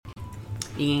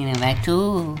Being in Act 2.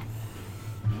 No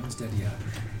one's dead yet.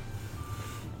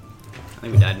 I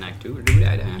think we died in Act 2, or did we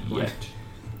die in Act 1? Yet.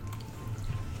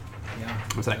 Yeah.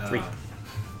 What's Act 3?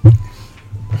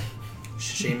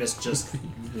 Seamus just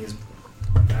leans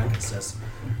back and says,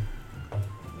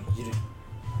 You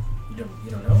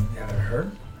don't know? You haven't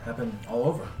heard? Happened all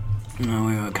over. No,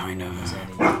 we were kind of...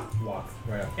 Sandy walk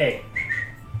right up. Hey!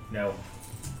 No.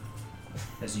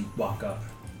 As you walk up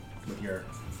with your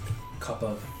cup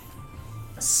of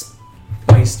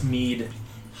spiced mead,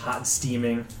 hot and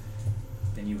steaming,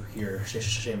 and you hear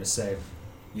Seamus say,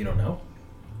 You don't know?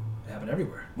 It happened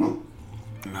everywhere.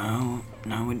 No,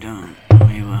 we don't.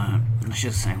 We were... Let's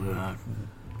just say we were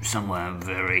somewhere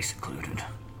very secluded.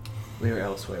 We were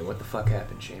elsewhere. What the fuck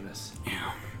happened, Seamus?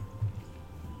 Yeah.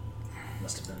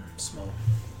 Must have been small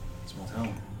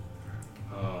town.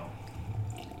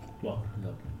 Well,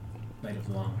 the Night of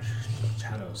the Long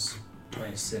Shadows,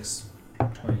 27th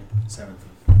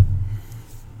of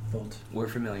Volt. We're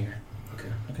familiar. Okay.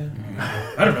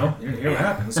 I don't know. You didn't hear what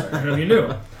happened, so I don't know if you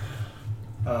knew.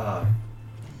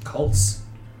 Cults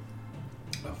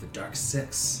of the Dark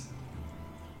Six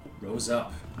rose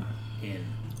up in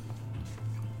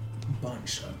a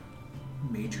bunch of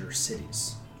major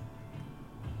cities.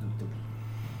 The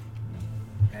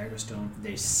Agrestone,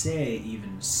 they say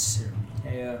even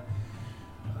Cernea,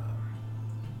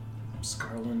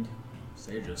 Scarland,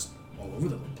 they're just all over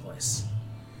the place.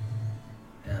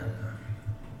 And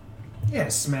a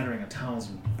smattering of towns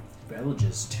and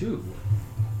villages too.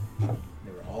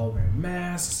 They were all wearing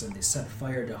masks and they set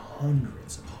fire to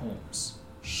hundreds of homes,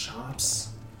 shops,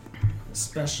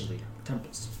 especially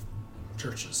temples,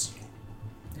 churches,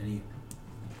 any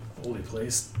holy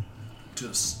place to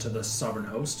the sovereign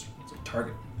host is a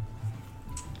target.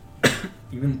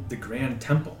 Even the Grand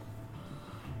Temple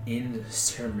in the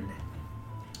ceremony,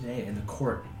 in the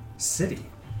court city,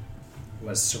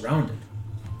 was surrounded,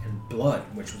 and blood,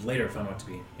 which was later found out to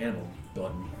be animal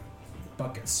blood,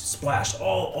 buckets splashed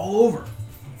all over.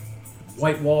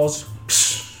 White walls,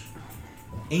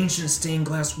 ancient stained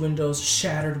glass windows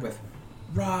shattered with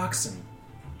rocks and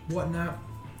whatnot.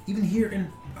 Even here in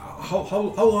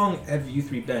how long have you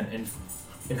three been in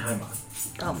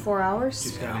Heimat? About 4 hours.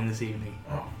 Just got in this evening.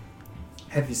 Oh.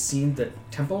 Have you seen the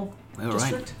temple We were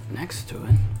district? right next to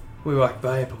it. We walked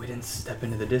by it, but we didn't step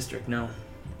into the district, no.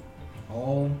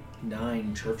 All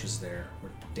 9 churches there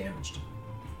were damaged.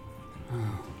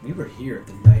 Oh. We were here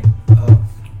the night of.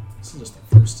 This is just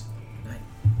the first night.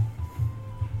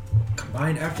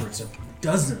 Combined efforts of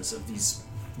dozens of these,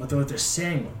 what they're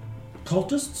saying,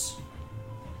 cultists,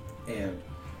 and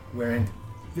wearing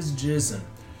visages and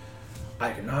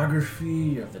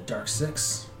iconography of the Dark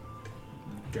Six.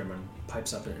 German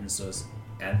pipes up and says,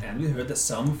 and we heard that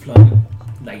some flung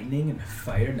lightning and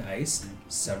fire and ice, and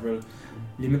several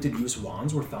limited use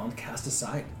wands were found cast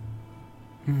aside.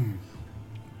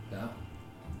 Yeah.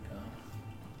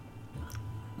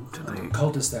 To The the...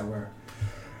 cultists that were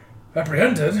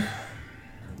apprehended,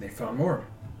 they found more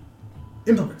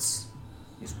implements,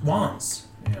 these wands.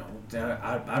 You know,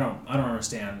 I don't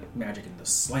understand magic in the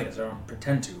slightest. I don't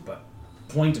pretend to, but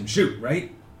point and shoot,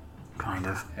 right? Kind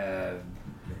of.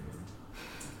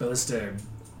 Ballista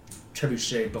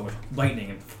trebuchet, but with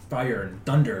lightning and fire and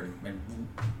thunder and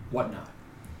whatnot.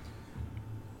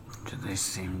 Do they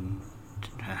seem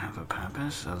to have a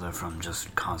purpose other from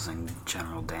just causing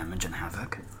general damage and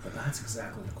havoc? But that's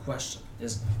exactly the question,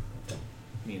 isn't it?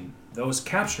 I mean, those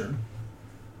captured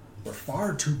were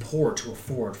far too poor to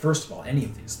afford, first of all, any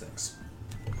of these things.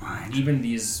 Right. Even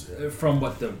these, from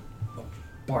what the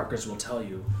barkers will tell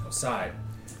you outside,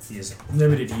 these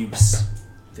limited use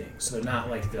things. So they're not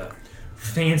like the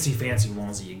fancy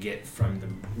ones that you get from the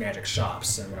magic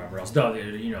shops and whatever else. No,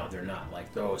 they're not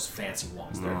like those fancy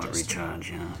ones. They're More just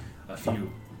recharge, yeah. a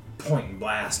few point and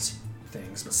blast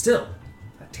things, but still,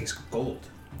 that takes gold.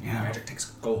 Yeah. Magic takes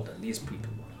gold, and these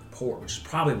people were poor, which is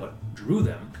probably what drew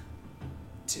them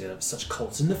to such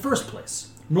cults in the first place.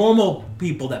 Normal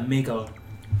people that make a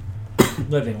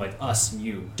living like us and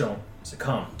you don't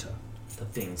succumb to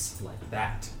things like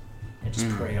that and just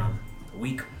prey on the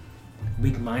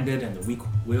weak-minded and the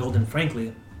weak-willed, and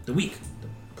frankly, the weak, the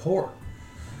poor.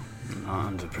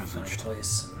 Not underprivileged.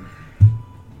 Place.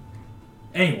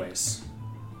 Anyways,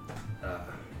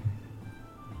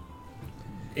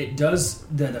 it does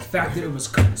the fact that it was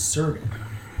concerted.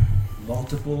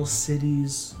 Multiple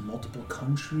cities, multiple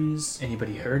countries.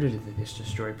 Anybody heard it? Did they just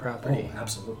destroy property? Oh,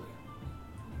 absolutely.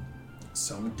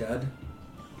 Some dead,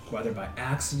 whether by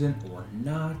accident or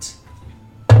not.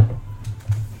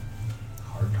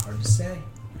 Hard to say.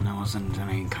 There wasn't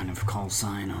any kind of call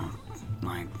sign or,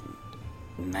 like,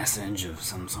 message of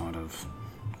some sort of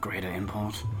greater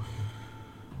import?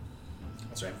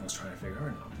 That's what everyone's trying to figure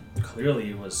out now.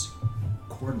 Clearly it was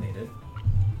coordinated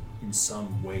in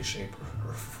some way, shape,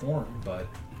 or form, but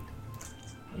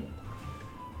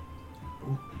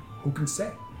who can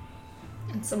say?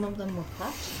 And some of them were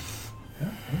caught. Yeah.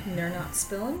 And they're not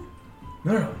spilling.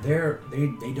 No.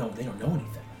 They don't know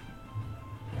anything.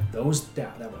 Those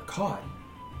that were caught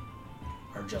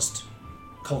are just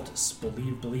cultists,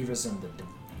 believers in the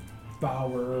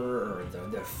Devourer or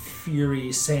the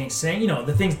Fury, saying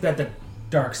the things that the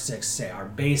Dark Six say. Our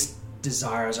base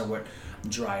desires are what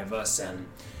drive us, and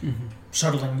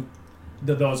shuttling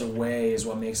those away is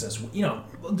what makes us.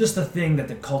 Just the thing that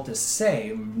the cultists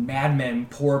say. Madmen,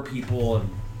 poor people, and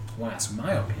want to ask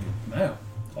my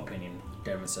opinion.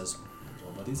 Devin says,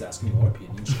 well, but he's asking your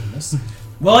opinion, Seamus.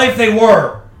 Well, if they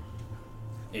were,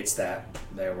 it's that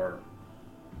they were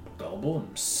gullible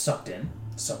and sucked in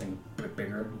something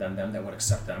bigger than them that would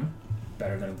accept them,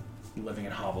 better than living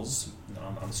in hovels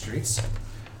on the streets.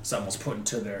 Something was put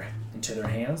into their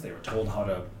hands. They were told how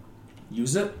to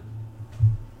use it.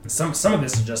 And some of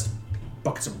this is just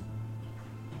buckets of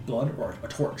blood or a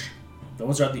torch.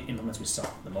 Those are the implements we saw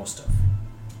the most of.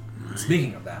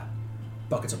 Speaking of that,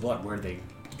 buckets of blood, where did they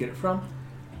get it from?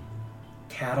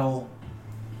 Cattle,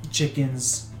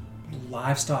 chickens,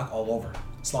 livestock all over,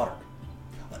 slaughtered.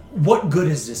 What good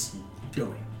is this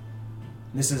doing?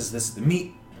 This is the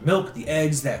meat, the milk, the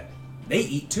eggs that they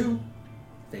eat too.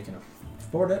 They can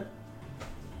afford it.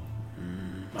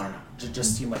 I don't know. It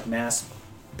just seemed like mass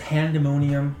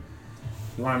pandemonium.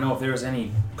 You want to know if there was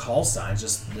any call signs,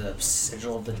 just the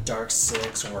sigil of the Dark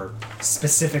Six or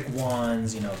specific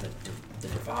ones, the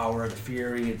Devourer, the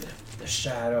Fury, the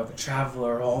Shadow, the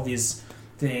Traveler, all these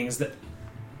things that...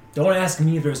 Don't ask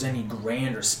me if there's any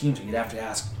grand or scheme to it. You'd have to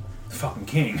ask the fucking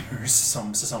king or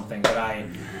something, but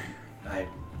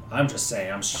I'm just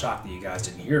saying, I'm shocked that you guys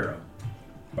didn't hear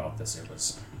about this.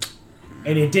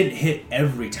 And it didn't hit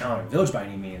every town and village by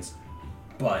any means,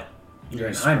 but you're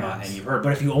in Heimat and you've heard.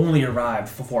 But if you only arrived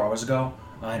 4 hours ago,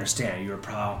 I understand. You were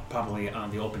probably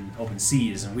on the open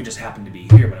seas, and we just happened to be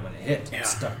here when it hit.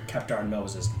 Yeah. Kept our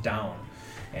noses down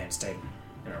and stayed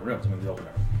in our rooms. I mean, we opened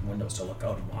our windows to look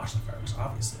out and watch the fireworks,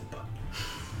 obviously. But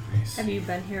nice. Have you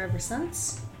been here ever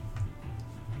since?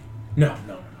 No.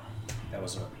 That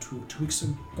was 2 weeks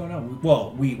ago now.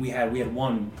 Well, we had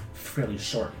one fairly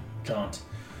short jaunt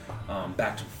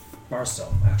back to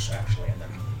Barstow, actually, and then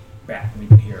back. We've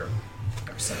been here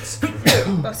ever since.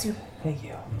 Bless you. Thank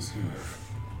you.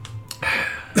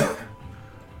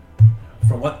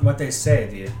 From what they say,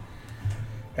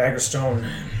 the Agrestone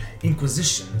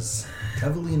Inquisition is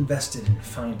heavily invested in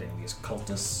finding these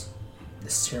cultists. The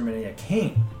Ceremony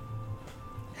King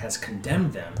has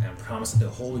condemned them and promised that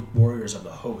the holy warriors of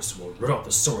the host will root out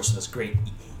the source of this great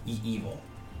evil.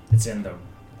 It's in the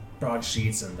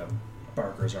broadsheets, and the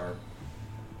barkers are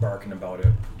barking about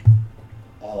it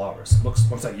all hours.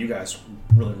 Looks like you guys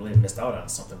really missed out on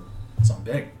something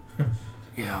big.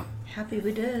 Yeah. Happy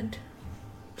we did.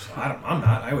 I'm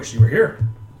not. I wish you were here.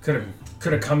 Could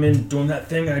have come in doing that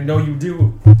thing I know you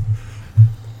do.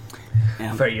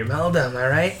 Yeah. For your Melda, am I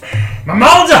right?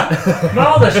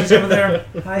 Melda, she's over there.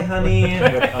 Hi, honey.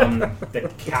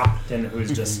 The captain,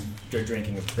 who's just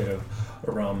drinking a bit of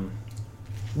rum,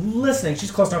 listening.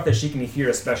 She's close enough that she can hear,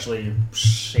 especially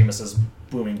Seamus's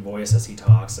booming voice as he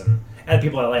talks, and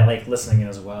people are like listening in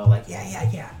as well. Like,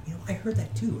 yeah. I heard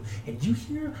that too. And did you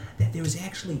hear that there was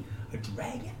actually a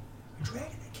dragon? A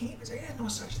dragon that came? There's no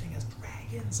such thing as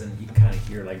dragons. And you can kind of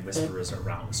hear like whispers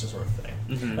around this sort of thing.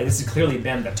 Mm-hmm. Like, this has clearly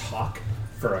been the talk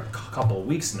for a couple of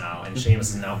weeks now, and Seamus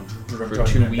is now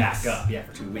joining them back up. Yeah,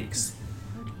 for 2 weeks.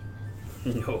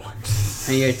 No.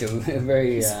 You have to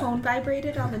very. His phone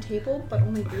vibrated on the table, but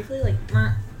only briefly. Like,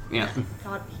 yeah.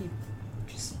 Thought he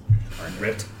just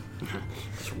ripped.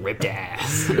 Just ripped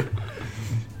ass.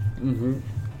 Mm-hmm.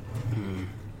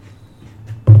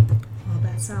 Well,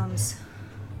 that sounds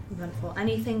eventful.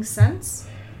 Anything since?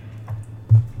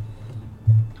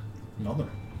 Nothing.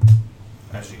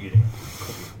 As you're eating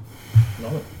cookie.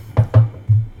 Nothing.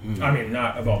 I mean,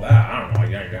 not about that. I don't know.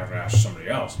 Again, you have to ask somebody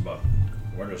else, but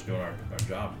we're just doing our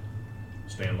job.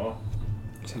 Staying low.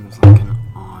 Seems like an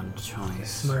odd choice.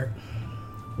 Smart.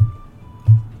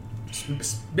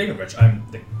 Speaking of which,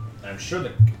 I'm sure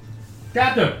that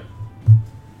Captain.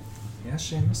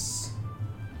 Yes, Seamus.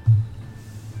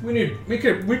 We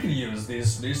could use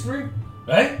these 3,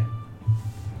 right?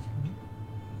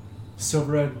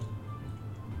 Silver a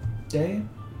day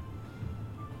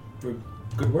for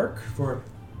good work for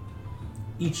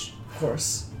each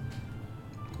horse.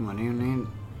 What do you need?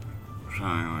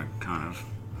 Sorry, what kind of...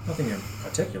 Nothing in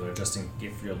particular, just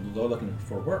if you're looking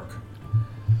for work.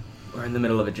 We're in the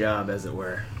middle of a job, as it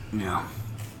were. Yeah.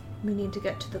 We need to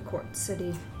get to the court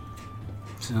city.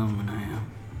 So when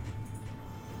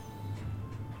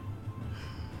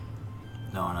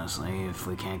honestly, if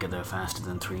we can't get there faster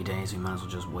than 3 days, we might as well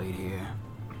just wait here.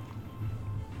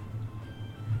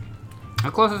 How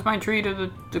close is my tree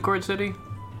to the court city?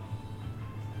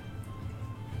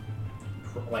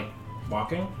 Like,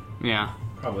 walking? Yeah.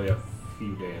 Probably a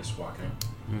few days walking.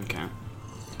 Okay.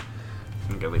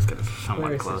 We can at least get it somewhat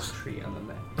Where is close. this tree on the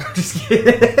map? I'm just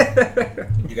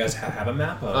kidding. You guys have a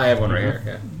map? I have one right here.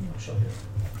 Yeah. I'll show you.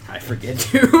 I forget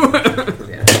to.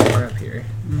 Yeah, we're up here.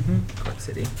 Court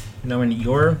City. Now, and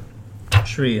your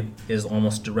tree is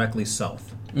almost directly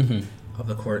south of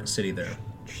the court city there.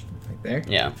 Right there?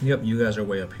 Yeah. Yep, you guys are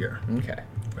way up here Okay.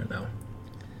 right now.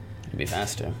 It'd be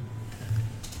faster.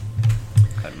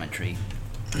 Cut my tree.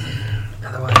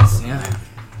 Otherwise, yeah.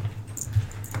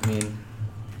 I mean,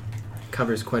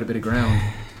 covers quite a bit of ground.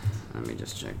 Let me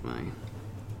just check my...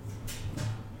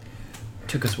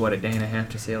 Took us, what, a day and a half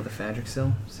to sail to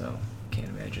Fadrixil, so can't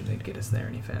imagine they'd get us there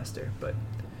any faster. But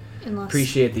Unless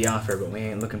appreciate the offer, but we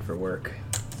ain't looking for work.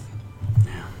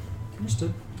 Yeah.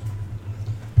 Understood.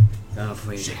 So if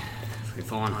we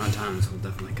fall on hard times, we'll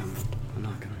definitely come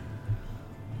knocking.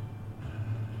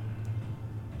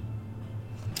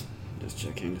 Just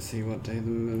checking to see what day the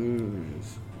moon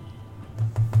is.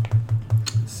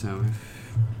 So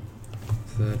if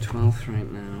it's the 12th right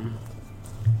now,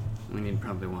 we need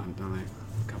probably another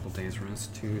couple days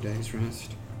rest, 2 days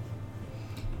rest.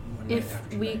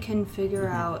 if we can figure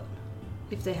out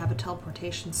if they have a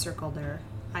teleportation circle there,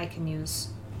 I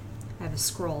have a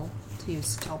scroll to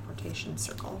use the teleportation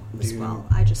circle as well.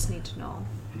 I just need to know.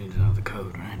 You need to know the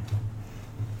code, right?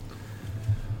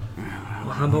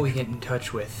 Well, how about we get in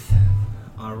touch with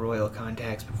our royal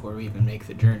contacts before we even make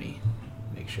the journey?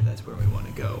 Make sure that's where we want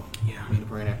to go. Yeah. I mean, if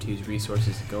we're going to have to use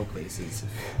resources to go places,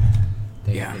 if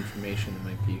they have information that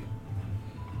might be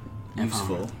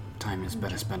useful. Time is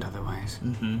better spent otherwise.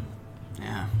 Mm-hmm.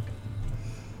 Yeah.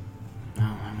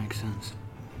 No, that makes sense.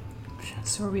 Shit.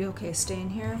 So are we okay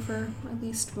staying here for at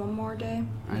least one more day?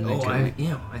 I think I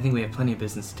think we have plenty of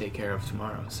business to take care of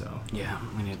tomorrow, so yeah,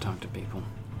 we need to talk to people.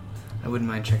 I wouldn't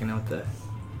mind checking out the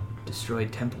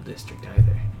destroyed temple district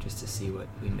either, just to see what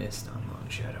we missed on Long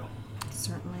Shadow.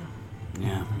 Certainly.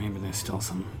 Yeah, maybe there's still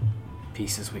some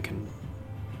pieces we can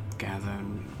gather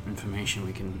and information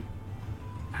we can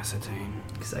ascertain.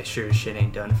 Because I sure as shit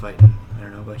ain't done fighting. I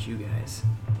don't know about you guys.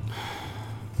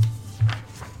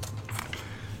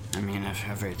 I mean, if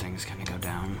everything's gonna go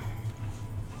down,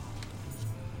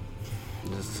 it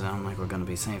doesn't sound like we're gonna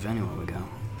be safe anywhere we go.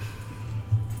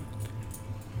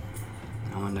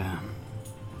 I wonder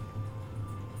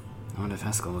if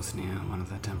Eskel was near one of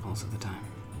the temples at the time.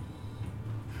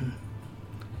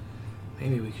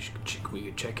 Maybe we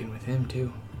could check in with him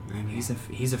too. Maybe.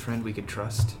 He's a friend we could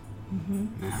trust.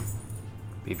 Mm-hmm. Yeah.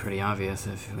 Be pretty obvious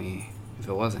if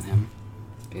it wasn't him.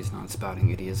 He's not spouting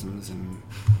idioms and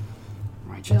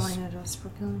righteous. Yelling at us for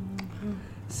killing him.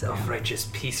 Self-righteous,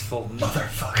 peaceful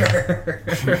motherfucker.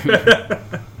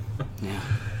 Yeah.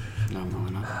 No,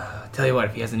 enough. Tell you what,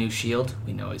 if he has a new shield,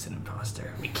 we know he's an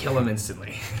imposter. We kill him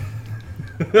instantly.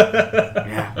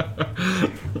 Yeah.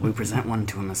 We present one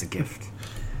to him as a gift.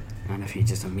 And if he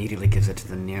just immediately gives it to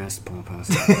the nearest poor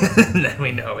person, Then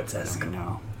we know it's then we Eskel.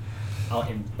 know. I'll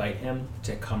invite him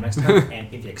to come next time,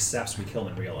 and if he accepts, we kill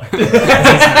him in real life.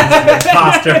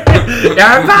 Imposter. You're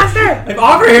an imposter! I've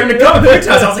offered him to come a few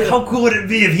times. I was like, how cool would it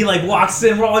be if he like walks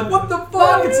in? We're all like, what the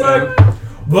fuck? It's like,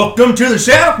 welcome to the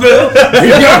Shadowville.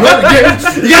 You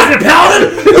guys a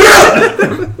paladin?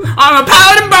 I'm a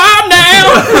paladin bomb now!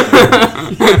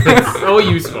 It's so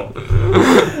useful.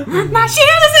 My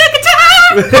shield is a guitar!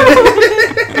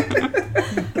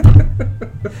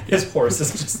 His horse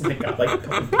is just like got like a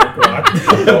couple punk rock.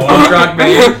 Punk rock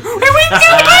band.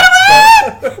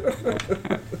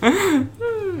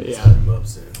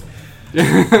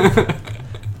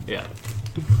 Yeah.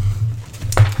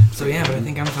 So yeah, but I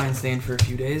think I'm fine staying for a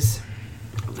few days.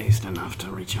 At least enough to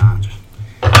recharge.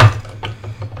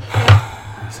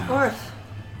 So, Orth,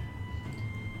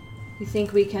 you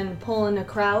think we can pull in a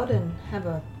crowd and have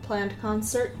a planned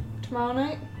concert tomorrow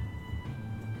night?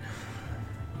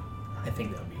 I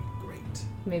think that would be great.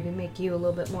 Maybe make you a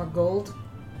little bit more gold?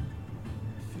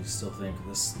 If you still think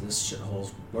this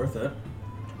shithole's worth it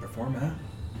to perform at. I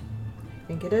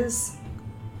think it is.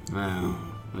 well,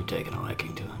 we've taken a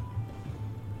liking to it.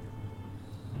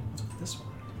 What's with this one?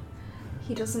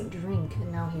 He doesn't drink,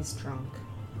 and now he's drunk.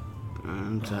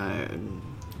 I'm tired.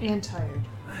 And tired.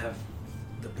 I have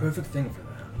the perfect thing for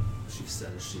that, she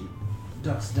said as she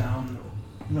ducks down,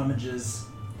 rummages,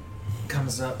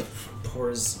 comes up,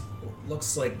 pours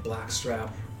looks like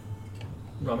blackstrap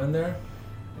rum in there,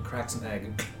 and cracks an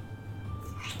egg.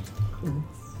 Kind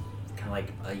of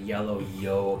like a yellow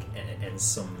yolk and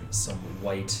some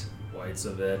whites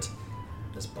of it.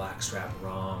 This blackstrap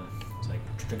rum. It's like,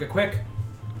 drink it quick.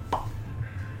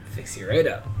 Fix you right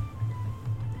up.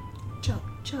 Chug,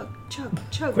 chug, chug,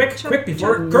 chug. Quick, chug, quick,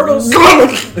 before chug. it curdles.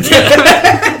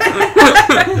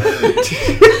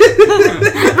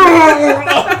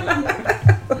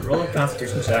 Roll a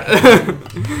constitution check.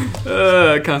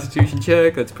 Constitution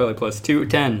check. That's probably plus 2.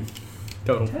 10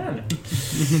 total. 10.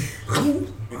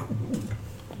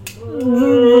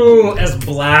 Ooh, as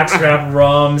blackstrap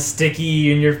rum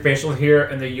sticky in your facial hair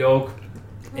and the yolk,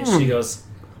 and she goes,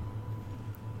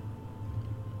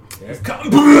 "There it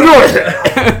comes,"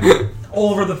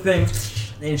 over the thing,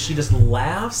 and she just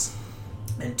laughs,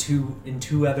 and two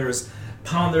others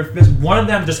pound their fists. One of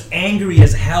them just angry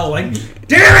as hell, like,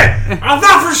 "Damn it! I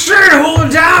thought for sure to hold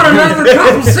it down another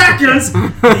couple seconds."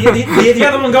 The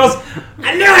other one goes,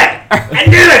 "I knew it! I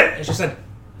knew it!" And she said,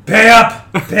 "Pay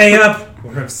up! Pay up!"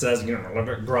 One of them says, a little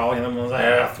bit growly, and then one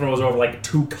throws over like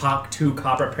two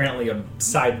copper. Apparently, a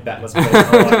side bet was placed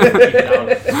on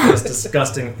this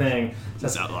disgusting thing.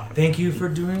 Says, "Thank you for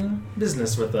doing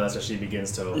business with us." As she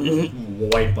begins to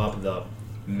wipe up the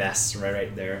mess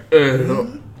right there.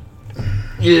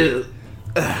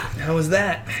 How was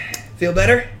that? Feel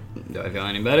better? Do I feel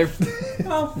any better?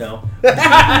 Oh no.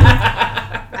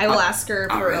 I will ask her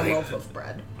for a loaf of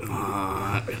bread.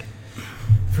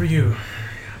 For you.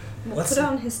 We'll put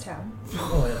on his tab.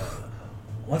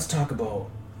 Let's talk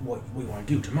about what we want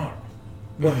to do tomorrow.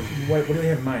 What do we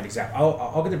have in mind exactly?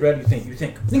 I'll get the bread. You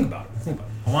think about it. Think about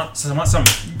it. I want some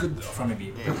good from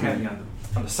maybe heavy on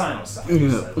the sino side.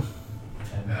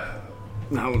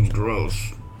 That was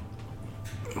gross.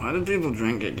 Why do people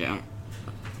drink again?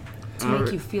 To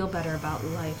make you feel better about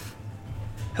life.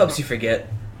 Helps you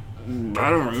forget. I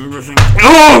don't remember things.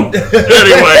 Oh!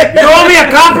 Anyway. You owe me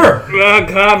a copper!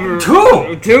 Copper.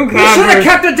 Two Two You should have coppers.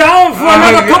 kept it down for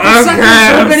another couple seconds.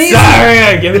 I'm sorry.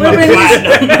 I give it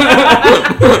platinum.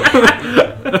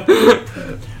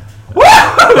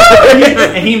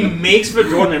 And he makes for the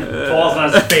door and it falls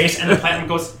on his face, and the platinum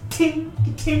goes ting,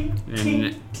 ting, ting.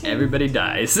 And everybody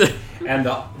dies. And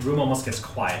the room almost gets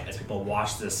quiet as people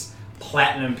watch this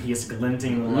platinum piece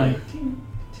glinting like ting,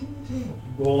 ting, ting,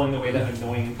 rolling the way that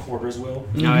annoying quarters will.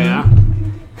 Oh, yeah?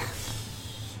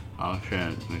 Oh,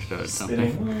 shit. We started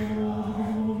something.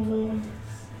 Spinning.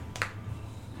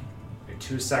 A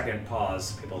 2-second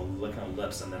pause, people lick their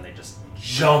lips, and then they just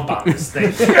jump on this thing.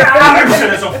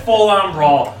 It's a full-on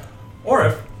brawl.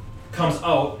 Orif comes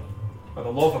out with a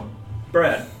loaf of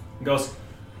bread and goes,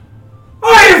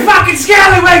 "Oh, you fucking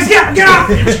scallywags! Get off!"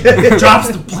 And she drops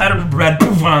the platter of bread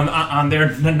on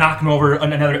there, knocking over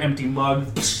another empty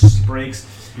mug. Breaks.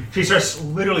 She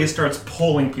literally starts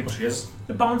pulling people. She has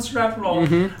the bouncer after all.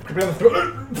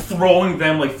 Throwing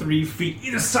them like 3 feet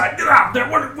either side. Get out there!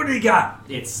 What do you got?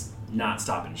 It's not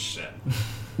stopping shit.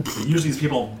 Usually these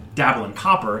people dabble in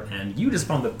copper, and you just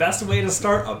found the best way to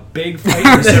start a big fight.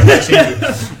 Let's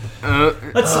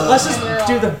just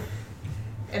do the...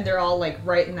 And they're all like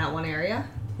right in that one area?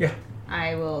 Yeah.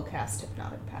 I will cast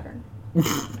Hypnotic Pattern.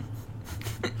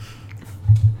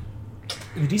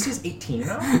 Your DC is 18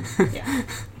 now? Yeah.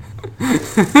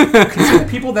 Consider the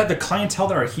people that the clientele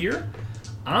that are here,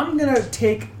 I'm going to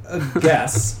take a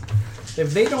guess.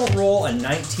 If they don't roll a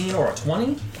 19 or a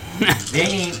 20, they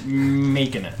ain't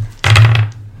making it.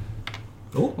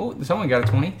 Oh, someone got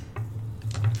a 20.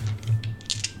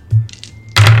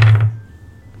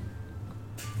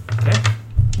 Okay.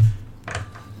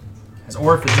 As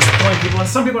Orif is just throwing people, and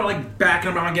some people are like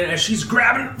backing around again as she's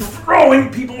grabbing,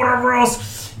 throwing people, whatever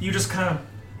else. You just kind of.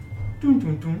 Doom,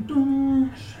 doom, doom,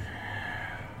 doom.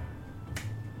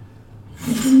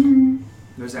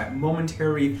 There's that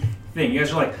momentary thing. You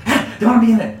guys are like, they want to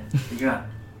be in it. You're not.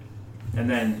 And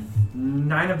then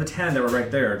 9 of the 10 that were right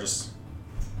there just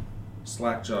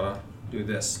slackjaw do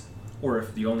this. Or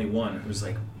if the only one who's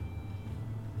like,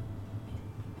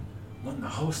 what in the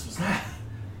host was that?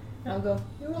 I'll go,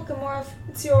 "You're welcome, Orif.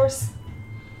 It's yours."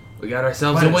 We got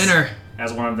ourselves a winner.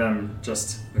 As one of them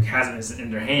just has it in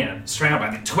their hand, strangled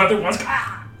by the 2 other ones,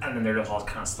 and then they're all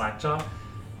kind of slackjaw.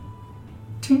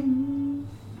 Ting.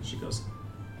 She goes,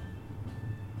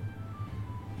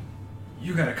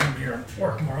 "You gotta come here and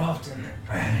work more often."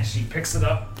 And she picks it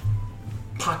up,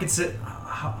 pockets it.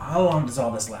 How long does all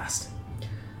this last?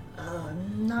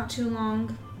 Not too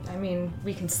long. I mean,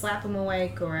 we can slap him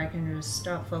awake, or I can just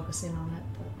stop focusing on it.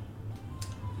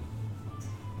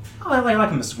 But I like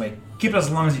him this way. Keep it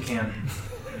as long as you can.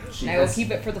 She I will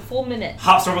keep it for the full minute.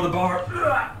 hops over the bar.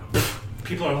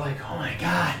 People are like, "Oh my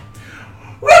god,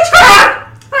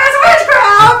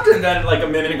 And then like a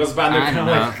minute goes by and they're I kind don't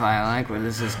of know like, if I like where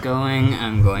this is going.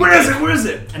 I'm going. where is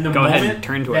it? And the Go moment ahead and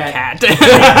turn to a that- cat.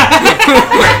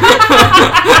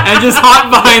 And just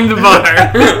hop behind the bar.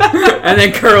 And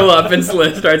then curl up and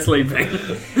start sleeping.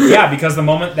 Yeah, because the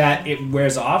moment that it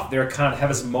wears off, they're kind of have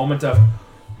this moment of,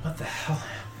 what the hell?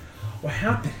 What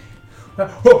happened?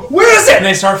 Where is it? And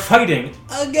they start fighting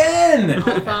again.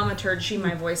 I'll thaumaturgy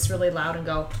my voice really loud and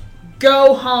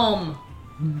go home.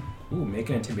 Ooh, make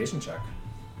an intimidation check.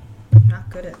 Not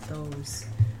good at those.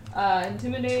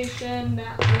 Intimidation,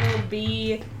 that will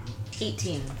be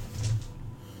 18.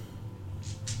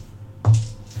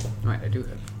 Right, I do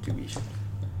have 2 issues.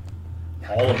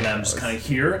 All of them just kind of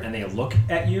hear and they look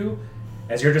at you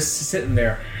as you're just sitting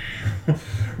there.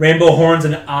 Rainbow horns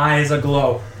and eyes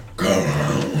aglow.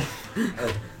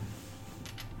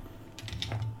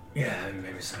 Yeah,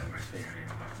 maybe something worth figuring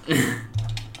out.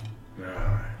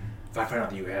 If I find out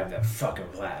that you have that fucking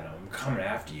platinum, I'm coming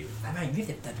after you. I might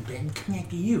get that fucking platinum coming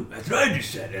after you. That's what I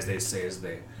just said, as they say as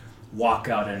they walk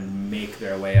out and make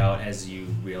their way out as you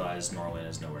realize Norlin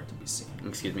is nowhere to be seen.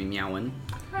 Excuse me, meowing.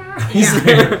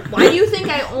 Yeah. Why do you think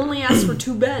I only asked for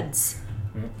 2 beds?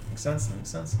 Makes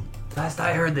sense. Last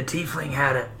I heard, the tiefling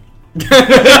had it.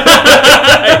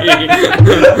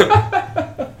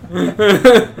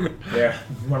 There,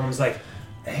 one of them's like,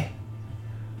 hey,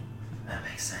 that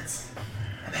makes sense.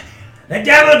 That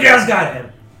devil girl's got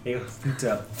him. He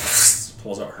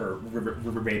pulls out her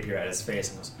river rapier at his face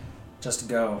and goes, just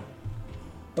go.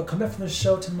 But come back from the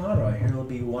show tomorrow. I hear it'll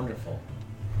be wonderful.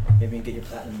 Maybe you can get your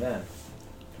platinum then.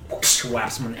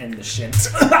 Whaps him in the shins.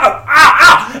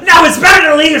 No, it's better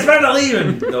to leave.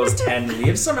 And those 10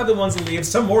 leave. Some other ones leave.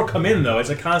 Some more come in, though. It's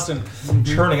a constant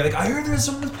churning. Like, I heard there's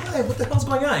someone's play. What the hell's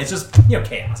going on? It's just,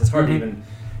 chaos. It's hard to even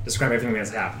describe everything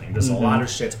that's happening. There's a lot of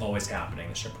shit's always happening.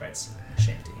 The shipwright's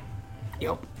shanty.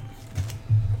 Yep.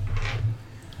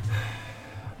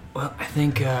 Well, I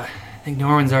think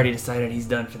Norman's already decided he's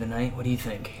done for the night. What do you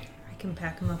think? I can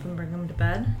pack him up and bring him to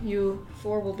bed. You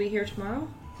 4 will be here tomorrow?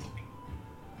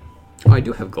 Oh, I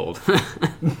do have gold.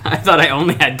 I thought I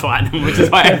only had platinum, which is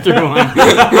why I threw one.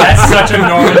 That's such a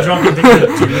Norman drunken thing to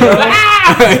do.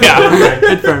 Yeah,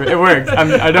 it's perfect. It works.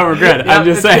 I don't regret it. I'm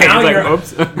just saying. Now It's you're, like,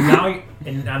 oops.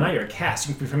 now you're a cast.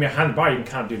 You can, from behind the bar, you can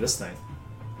kind of do this thing.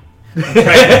 Like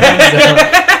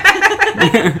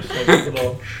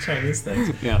little Chinese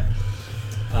things. Yeah.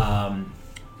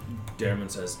 Darren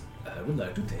says, I would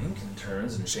like to think, and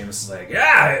turns, and Seamus is like,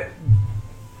 yeah!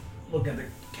 Look at the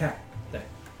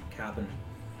cabin.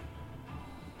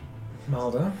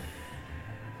 Malda,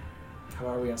 how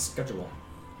are we on schedule?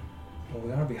 Well,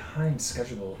 we are behind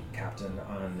schedule, Captain,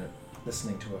 on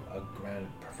listening to a grand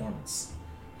performance.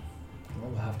 Well,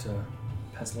 we'll have to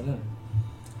pencil it in.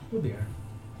 We'll be here.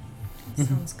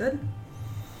 Sounds good.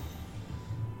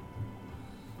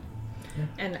 Yeah.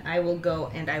 And I will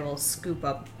go and I will scoop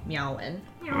up Meowin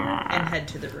and head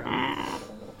to the room.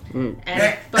 But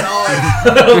I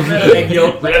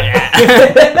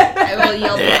will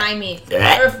yell behind me,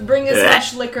 Earth, bring as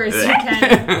much liquor as you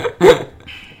can.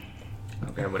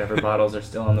 Okay, whatever bottles are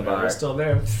still on the bar. They're still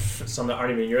there. Some that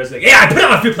aren't even yours. Like, yeah, I put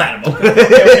on a few platinum. Okay.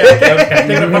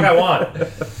 Take the fuck I want.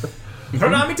 Put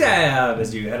it on me tab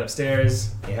as you head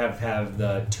upstairs. You have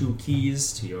the 2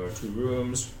 keys to your 2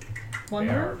 rooms. One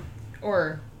room?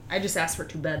 Or I just asked for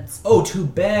 2 beds. Oh, 2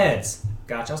 beds.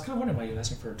 Gotcha. I was kind of wondering why you were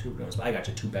asking for 2 rooms, but I got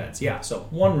you 2 beds. Yeah, so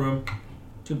 1 room,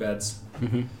 2 beds.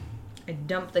 Mm-hmm. I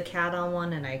dump the cat on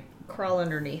one and I crawl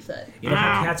underneath it. You know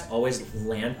how cats always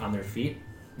land on their feet?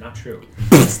 Not true.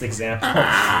 That's the example. You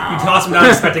toss them down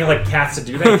expecting like cats to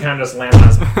do that, you kind of just land on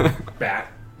his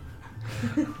back.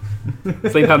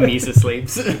 Sleep how Misa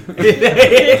sleeps. I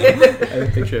have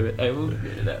a picture of it. I will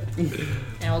get it out.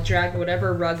 And I'll drag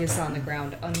whatever rug is on the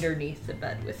ground underneath the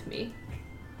bed with me.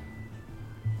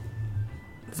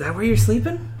 Is that where you're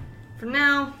sleeping? For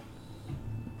now.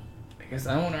 I guess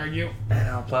I won't argue. And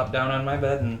I'll plop down on my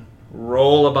bed and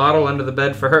roll a bottle under the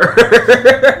bed for her.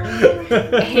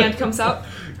 A hand comes out.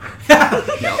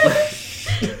 No.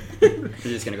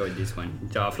 We're just gonna go with this one.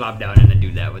 So I'll flop down and then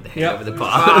do that with the hand over the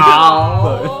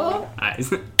paw.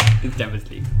 Eyes. It's time to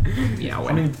sleep. Yeah.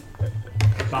 I mean,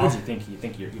 bottles you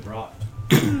think you brought?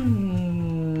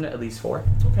 At least 4.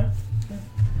 Okay.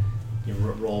 You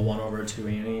roll one over to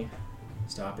Annie.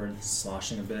 Stop her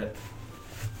sloshing a bit.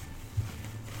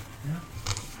 Yeah.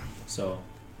 So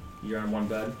you're on one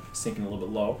bed, sinking a little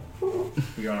bit low.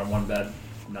 You're on one bed,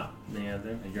 not the other.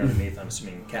 And you're underneath, I'm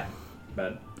assuming, cat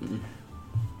bed. Mm-hmm.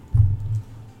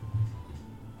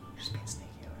 Just being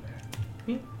sneaky over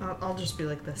there. I'll just be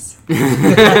like this.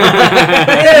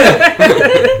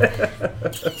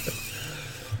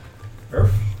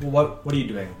 Earth, well, what are you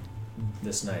doing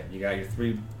this night? You got your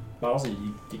 3 bottles that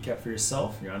you kept for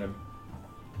yourself. You're on a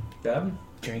bed.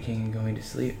 Drinking and going to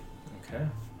sleep. Okay.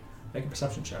 Make a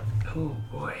perception check. Oh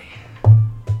boy.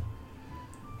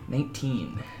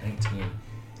 19. 19.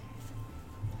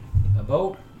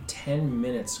 About 10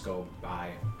 minutes go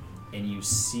by, and you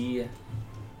see a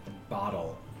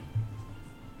bottle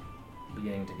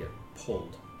beginning to get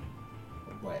pulled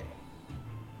away.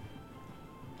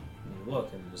 And you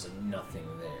look, and there's like nothing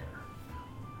there.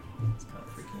 It's kind of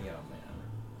freaking you out, man.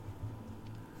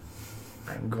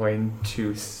 I'm going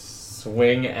to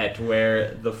swing at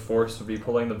where the force would be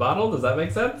pulling the bottle. Does that make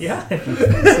sense? Yeah. So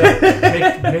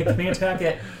make an attack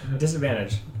at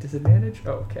disadvantage. Disadvantage?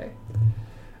 Oh, okay.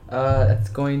 That's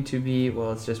going to be,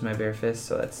 well, it's just my bare fist,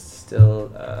 so that's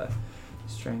still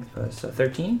strength plus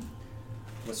 13.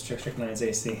 What's Trick 9's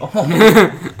AC? Oh.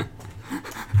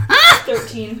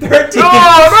 13. 13!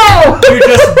 Oh, no! You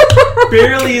just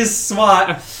barely swat.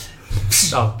 The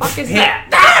fuck is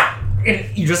that?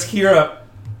 And you just hear a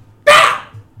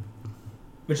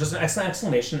which is an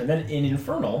exclamation, and then in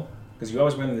Infernal, because you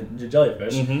always win the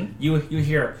jellyfish, you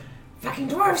hear, fucking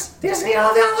dwarves! They just need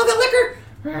all the liquor!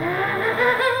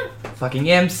 Fucking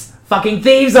imps! Fucking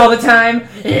thieves all the time!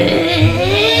 I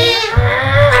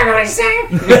don't know what he's saying!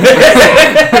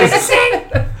 What does it say?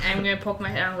 I'm gonna poke my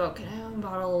head and go, can I have a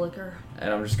bottle of liquor?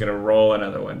 And I'm just gonna roll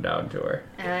another one down to her.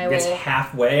 And I Gets will.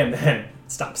 halfway and then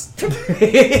stops.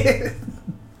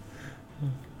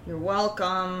 You're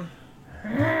welcome.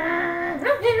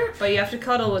 But you have to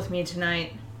cuddle with me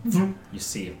tonight. You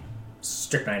see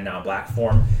Strychnine now, black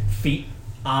form, feet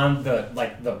on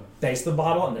the base of the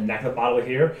bottle and the neck of the bottle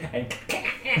here, and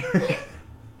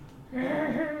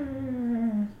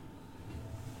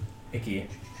Icky,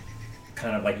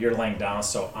 kind of like you're laying down,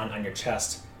 so on your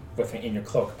chest, with in your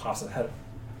cloak, pops the head.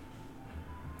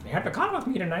 You have to cuddle with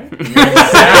me tonight. Your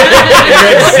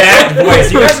exact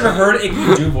voice. You guys ever heard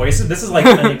Icky do voices? This is like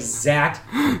an exact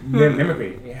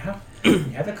mimicry. You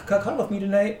have to cuddle with me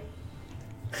tonight.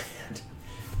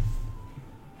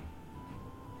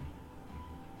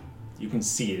 You can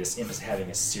see this imp is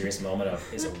having a serious moment of,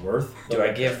 is it worth? Do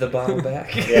I give the bottle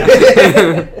back? Yeah.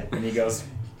 And he goes.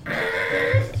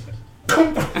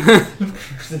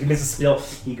 He makes a spill.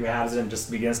 He grabs it and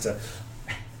just begins to.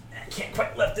 I can't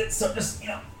quite lift it, so just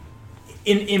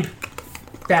in imp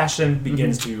fashion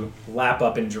begins to lap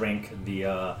up and drink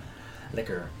the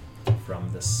liquor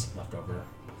from this leftover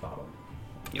bottle.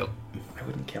 Yep. I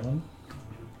wouldn't kill him.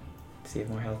 See if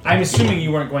more health. I'm assuming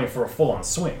you weren't going for a full-on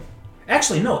swing.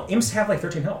 Actually, no. Imps have like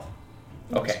 13 health.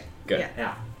 Okay, good.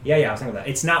 Yeah. Yeah. I was thinking that.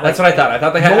 It's not. That's like what I thought. I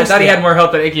thought I thought he had more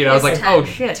health than Icky, and I was like, It's oh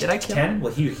 10. shit, did I kill him? 10.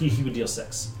 Well, he would deal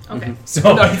 6. Okay.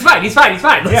 So No, he's fine. Let's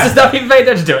Yeah. just not even pay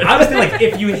attention to it. I was thinking like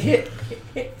if you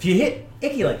hit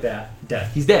Icky like that, dead.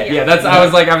 He's dead. Yeah. Yeah, that's. I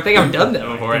was like, I think I've done that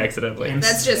before accidentally.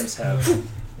 Imps, That's just- imps have.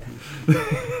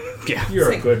 Yeah.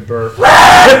 You're a good bird.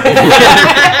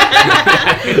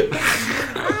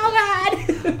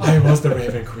 I was the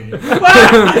Raven Queen.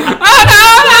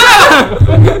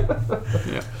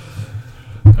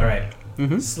 All right.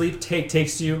 Sleep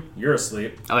takes you. You're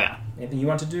asleep. Oh yeah. Anything you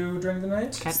want to do during the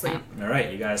night? Sleep. All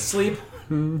right, you guys sleep.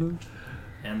 And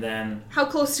then How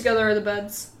close together are the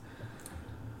beds?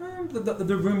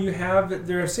 the room you have,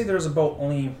 there's about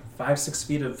only 5-6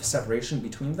 feet of separation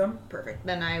between them. Perfect.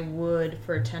 Then I would,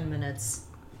 for 10 minutes,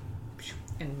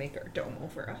 and make our dome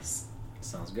over us.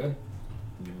 Sounds good.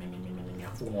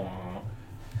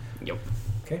 Yep.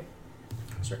 Okay.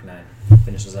 Strychnine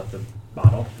finishes up the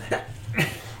bottle.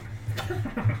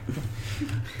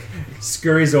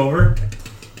 Scurries over.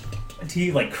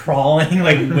 He like crawling,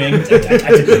 like winged,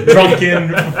 drunken,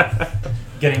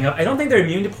 getting up. I don't think they're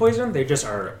immune to poison. They just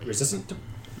are resistant to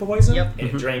poison. Yep. And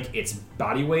it drank its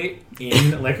body weight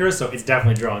in liquor, so it's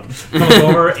definitely drunk. Comes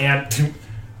over and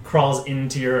crawls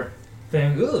into your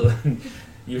thing. Ugh.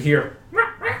 You hear,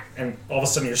 and all of a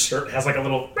sudden your shirt has like a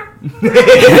little.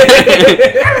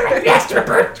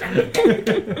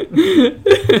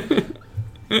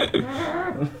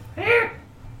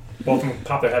 Both of them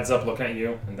pop their heads up, looking at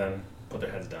you, and then put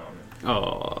their heads down.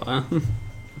 Oh.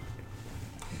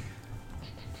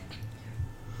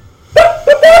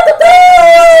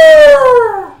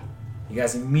 You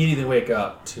guys immediately wake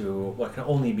up to what can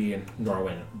only be in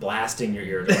Norwin blasting your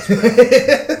eardrums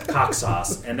with cock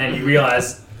sauce, and then you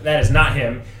realize that is not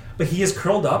him, but he is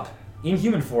curled up in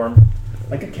human form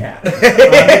like a cat on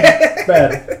the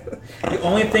bed. The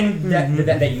only thing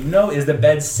that you know is the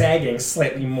bed sagging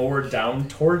slightly more down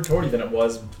toward you than it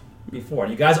was before.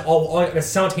 You guys all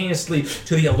simultaneously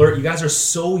to the alert. You guys are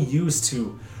so used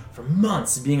to, for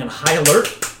months, being on high alert.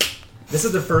 This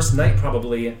is the first night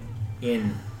probably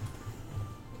in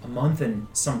a month and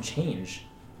some change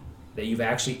that you've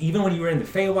actually, even when you were in the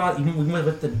Feywild, even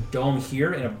with the dome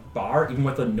here in a bar, even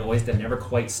with the noise that never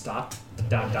quite stopped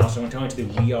down to the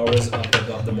wee hours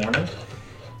of the morning,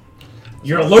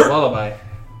 you're alert. Lullaby.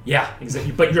 Yeah,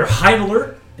 exactly. But you're high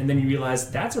alert, and then you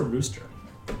realize that's a rooster.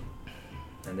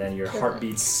 And then your heart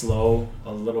beats slow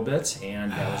a little bit,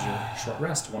 and that was your short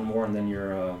rest. One more, and then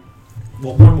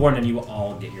one more, and then you will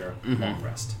all get your long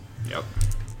rest. Yep.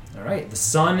 All right, the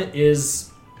sun is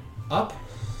up.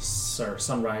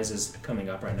 Sunrise is coming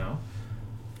up right now.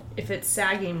 If it's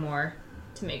sagging more,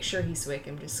 to make sure he's awake,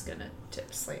 I'm just gonna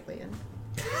tip slightly in.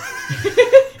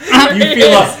 You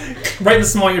feel right in the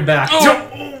small of your back.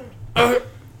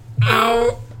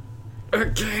 Ow.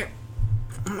 Okay.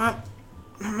 I'm up.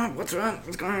 What's wrong?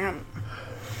 What's going on?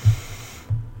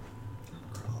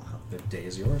 The day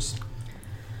is yours.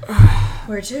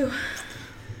 Where to?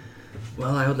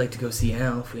 Well, I would like to go see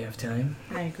Al if we have time.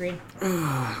 I agree.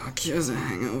 What cures a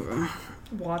hangover?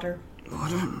 Water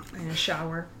Water? and a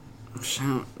shower.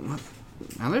 Shower? What?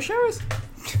 Other showers?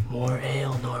 More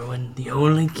ale, Norwin. The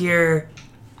only cure.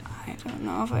 I don't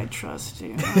know if I trust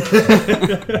you.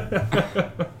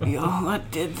 Y'all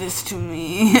did this to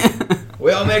me.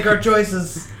 We all make our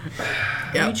choices.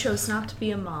 Yep. You chose not to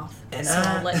be a moth, And so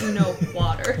I'll let you know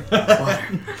water.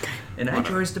 Water. And I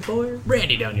chose to pour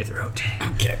brandy down your throat.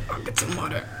 Okay, I'll get some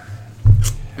water.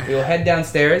 We will head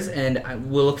downstairs and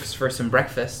we'll look for some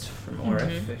breakfast from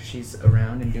Orif if she's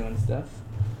around and doing stuff.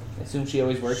 I assume she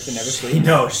always works and never sleeps.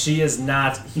 No, she is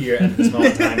not here at this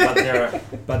moment in time,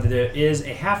 but there is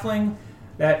a halfling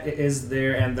that is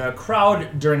there, and the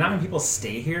crowd, not many people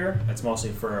stay here. It's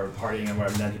mostly for partying and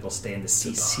whatever, and then people stay in the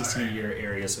CC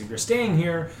area. So if you're staying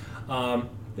here,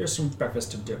 there's some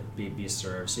breakfast to be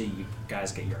served. So you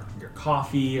guys get your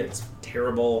coffee. It's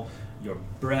terrible. Your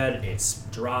bread, it's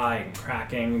dry and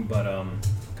cracking, but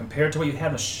compared to what you had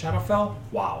in the Shadowfell,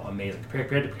 wow, amazing. Compared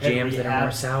to Jams what that you are more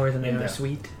had sour than they in are the-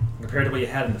 sweet. compared to what you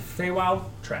had in the Feywild,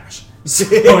 trash. So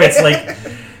it's like,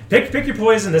 pick your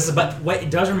poison. But what it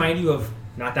does remind you of,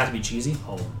 not to be cheesy,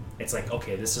 home. It's like,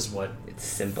 okay, this is what It's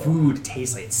simple. food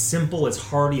tastes like. It's simple, it's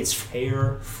hearty, it's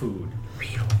fair food.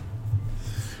 Real.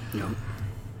 Yep.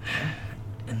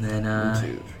 And then, 1, 2,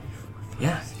 3, 4, 5,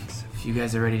 yeah, 6, 7, if you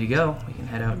guys are ready to go, we can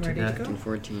head out I'm to ready the to go. 13,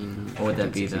 14, What would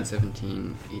that be 16, then?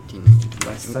 17, 18, 19,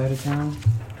 west side of town.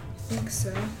 I think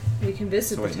so. We can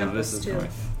visit So the wait, no, this temples is too.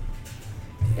 north.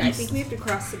 Yeah, I think we have to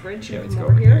cross the bridge Yeah, and let's come go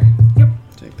over over here.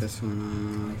 Take this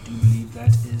one I do believe that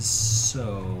is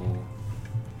so.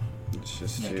 off. Let's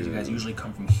just Yeah, do... because you guys usually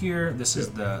come from here. This is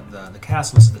the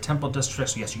castle. This is the temple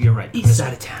district. So yes, you're right. East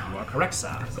side of town. You are correct, sir.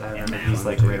 I And remember now- he's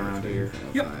like right around here.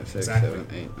 5, 5, 6, exactly. 7,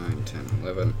 8, 9, 10,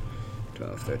 11,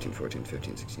 12, 13, 14,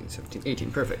 15, 16, 17,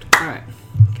 18. Perfect. Alright,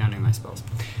 counting my spells.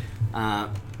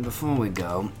 Before we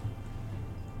go,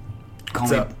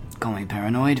 call me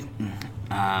paranoid.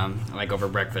 Like over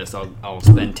breakfast, I'll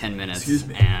spend 10 minutes Excuse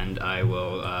me. and I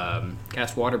will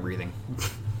cast water breathing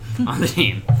on the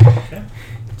team. Okay.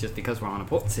 Just because we're on a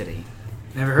port city.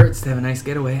 Never hurts to have a nice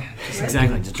getaway. Right.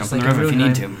 Exactly, just jump in like the river if you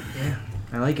need to. Yeah,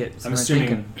 I like it. I'm Smart assuming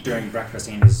thinking. during breakfast,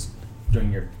 Andy's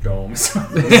doing your domes. Do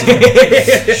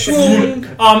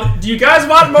you guys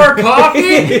want more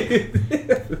coffee?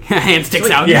 Hand sticks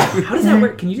out. Yeah. How does that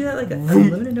work? Can you do that like a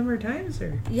limited number of times,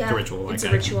 or? Yeah, It's a ritual like it's that.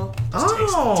 a ritual.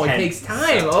 Oh, it 10 takes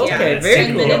time. Okay, yeah, very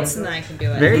 10 cool. minutes and then I can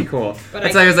do it. Very cool. But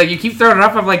That's I- why I was like, you keep throwing it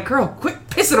up. I'm like, girl, quit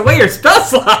pissing away your spell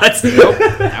slots. Nope.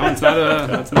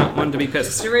 That's not one to be Just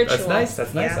pissed. a ritual. That's nice.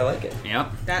 That's nice. Yeah. I like it.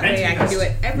 Yep. That way I can do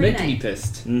it every Meant to be night.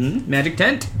 pissed. Mm-hmm. Magic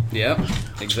tent. Yep.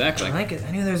 Exactly. I like it.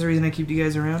 I knew there was a reason I keep you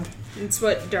guys around. It's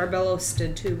what Darbelos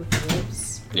did too with the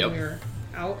wolves when Yep. we were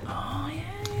out. Oh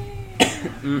yeah.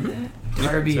 Mm-hmm.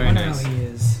 Darby, Very I know nice. how he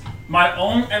is. My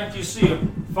own NPC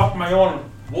fucked my own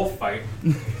wolf fight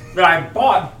that I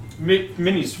bought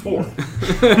minis for.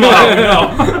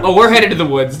 No. Oh, we're headed to the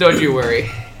woods. Don't you worry.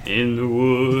 In the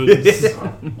woods.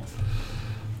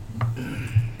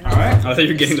 Alright. I thought you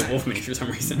were getting the wolf mini for some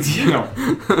reason. No.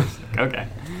 Okay.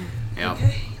 Yep.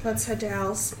 Okay, let's head to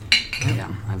Al's.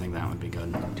 Yeah, I think that would be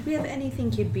good. Do we have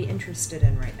anything you'd be interested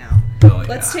in right now? Oh,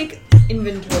 Let's take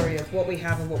inventory of what we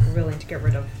have and what we're willing to get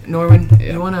rid of. Norwin,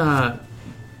 Yeah. you want to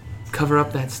cover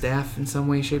up that staff in some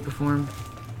way, shape, or form?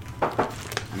 I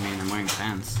mean, I'm wearing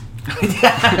pants.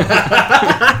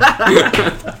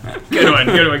 Good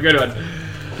one.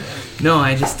 No,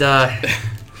 I just,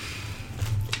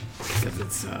 Because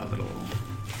it's a little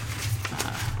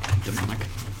demonic.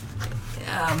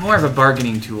 more of a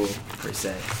bargaining tool, per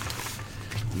se.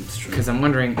 It's true. Because I'm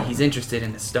wondering, he's interested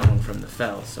in the stone from the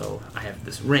fell, so I have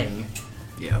this ring,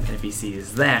 Yeah, and if he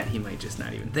sees that, he might just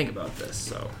not even think about this,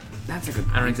 so that's a good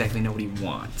I don't point. exactly know what he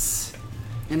wants.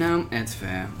 You know, it's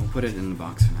fair. We'll put it in the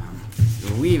box for now.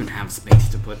 Will we even have space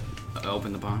to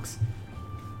open the box?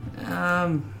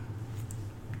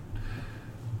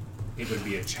 It would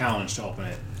be a challenge to open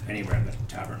it anywhere in the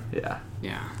tavern. Yeah.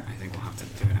 Yeah, I think we'll have to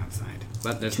do it outside.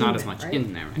 But there's not as much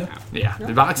in there right now. Yeah,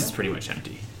 the box is pretty much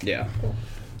empty. Yeah. Cool.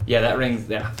 Yeah, that rings.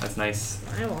 Yeah, that's nice.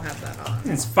 I will have that on.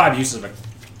 It's 5 uses of a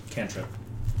cantrip.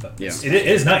 But Yeah. it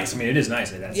is nice. I mean, it is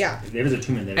nice. That's, Yeah. There is a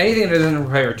attunement there. Anything that doesn't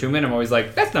require attunement, I'm always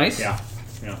like, that's nice. Yeah.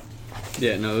 Yeah.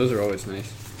 Yeah, no, those are always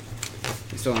nice.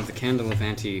 We still have the candle of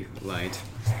anti-light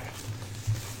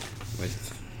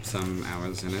with some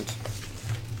hours in it.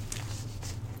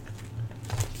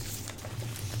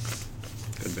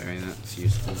 Could bury that, it's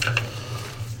useful.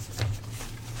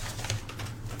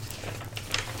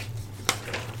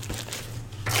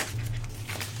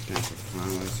 Cancer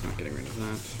flowers, not getting rid of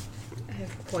that. I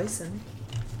have poison.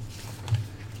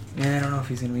 Yeah, I don't know if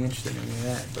he's gonna be interested in any of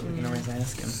that, but we can always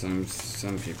ask him.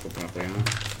 Some people probably are.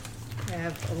 I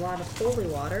have a lot of holy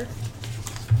water.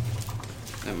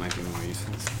 That might be more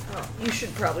useful. Oh, you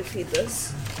should probably feed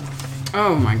this.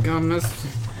 Oh my goodness.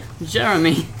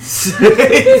 Jeremy.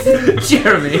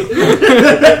 Jeremy.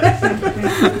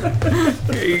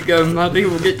 Here you go, buddy.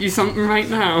 We'll get you something right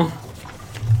now.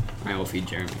 I will feed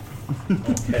Jeremy.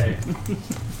 Okay.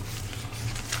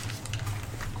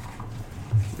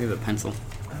 We have a pencil.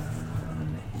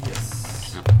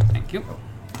 Yes. Oh, thank you.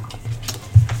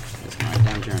 Just gonna write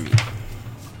down Jeremy.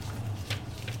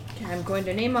 Okay, I'm going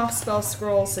to name off spell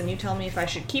scrolls, and you tell me if I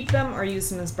should keep them or use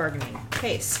them as bargaining.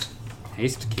 Haste.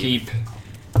 Haste keep.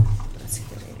 Let's see,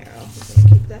 Green Arrow. I'm gonna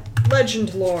keep that.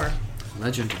 Legend lore.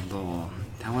 Legend lore.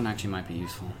 That one actually might be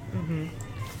useful.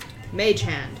 Mage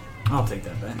hand. I'll take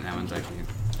that back. That one's actually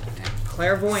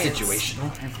Clairvoyance.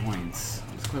 Situational. clairvoyance.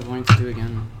 What's clairvoyance do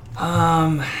again?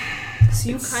 So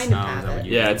you kind of have that it. what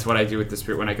you- Yeah, it's what I do with the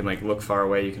spirit when I can like look far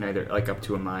away. You can either like up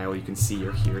to a mile, you can see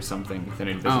or hear something with an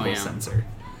invisible yeah. sensor.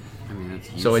 I mean,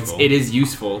 that's useful. So it is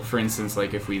useful. For instance,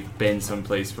 like if we've been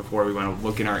someplace before, we want to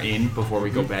look in our inn before we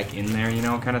go back in there, you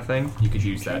know, kind of thing. You could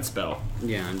use that spell.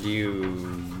 Yeah,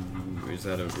 is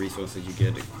that a resource that you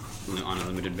get on a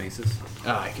limited basis?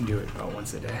 I can do it about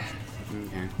once a day.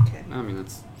 Okay. Okay. I mean,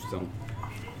 that's still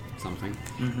something.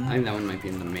 Mm-hmm. I think that one might be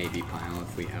in the maybe pile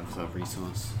if we have the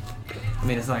resource. I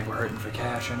mean, it's not like we're hurting for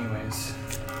cash, anyways.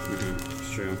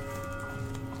 It's true.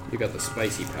 You got the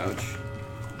spicy pouch.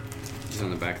 It's on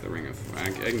the back of the ring of. I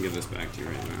can give this back to you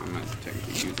right now. I'm not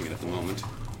technically using it at the moment.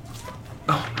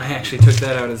 Oh, I actually took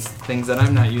that out as things that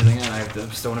I'm not using, and I have the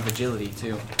Stone of Agility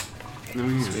too. Oh, So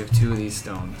we yeah. have 2 of these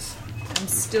stones. I'm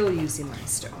still using my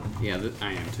stone. Yeah,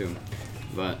 I am too.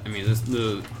 But I mean,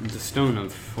 the stone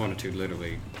of fortitude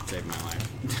literally saved my life.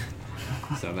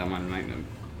 So that one might not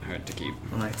hurt to keep.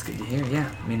 Well, that's good to hear.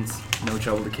 Yeah, it means no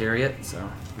trouble to carry it.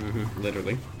 So,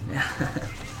 Literally. yeah.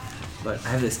 But I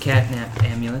have this catnap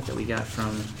amulet that we got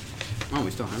from Oh,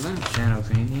 we still have that. Shadow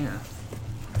Queen. Yeah.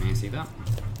 Can you see that?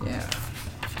 Yeah.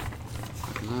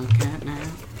 Love cat now.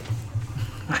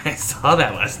 I saw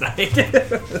that last night.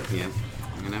 Yeah.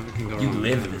 You never can go You wrong.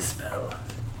 live Never. the spell.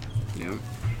 Yep.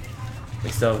 We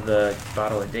still have the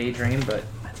bottle of Daydream, but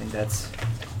I think that's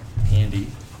handy.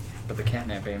 But the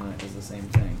catnap amulet is the same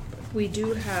thing. But We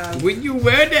do have. When you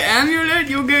wear the amulet,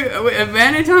 you get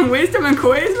advantage on wisdom and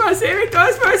charisma saving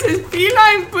throws versus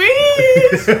feline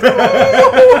breeze.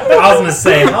 I was gonna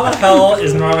say, how the hell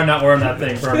is Norman not wearing that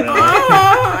thing permanently?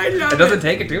 Oh, I love it doesn't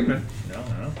take attunement. No.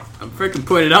 I'm freaking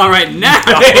putting it on right now.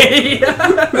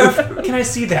 Can I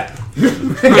see that?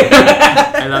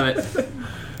 I love it.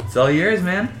 It's all yours,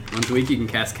 man. Once a week you can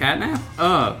cast catnap.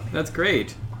 Oh, that's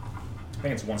great. I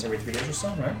think it's once every 3 days or so,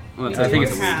 right? Well, that's You I think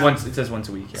do it's have once. It says once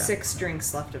a week. Yeah. 6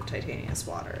 drinks left of Titania's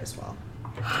water as well.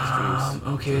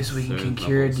 Okay, so we Third can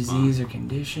cure a level disease spot. or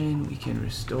condition. We can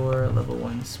restore a level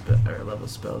 1 level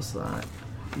spell slot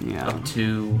Yeah. up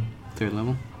to Third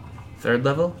level. 3rd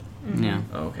level. Yeah.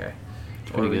 Okay.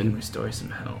 It's Or pretty we good. can restore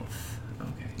some health.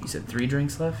 Okay. You said 3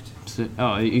 drinks left. So,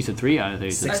 oh, you said 3 out of 3.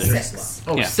 You said 6. 6.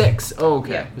 Oh, Yeah. 6. Oh,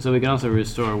 okay. Yeah. So we can also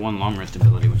restore 1 long rest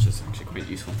ability, which is actually quite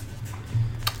useful.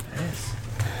 Yes.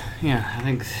 Yeah, I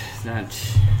think that.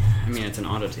 I mean, it's an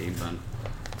oddity, but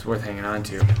It's worth hanging on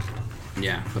to.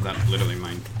 yeah, but that literally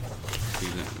might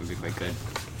use it would be quite good.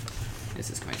 This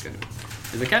is quite good.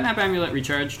 Is the catnap amulet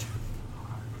recharged,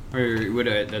 or would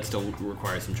that still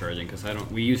require some charging? Because I don't.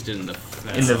 We used it in the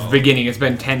In the beginning, it's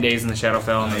been 10 days in the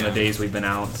Shadowfell, and Oh, then yeah. the days we've been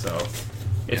out, so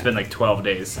it's Yeah. been like 12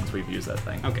 days since we've used that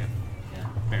thing. Okay. Yeah.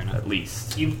 Fair enough. At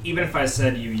least. Even if I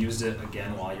said you used it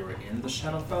again while you were in the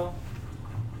Shadowfell?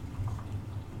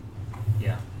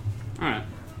 Yeah. All right.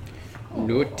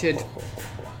 Noted.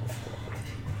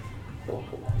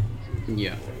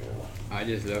 Yeah. I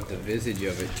just love the visage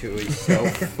of it too. It's so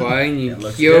fine. You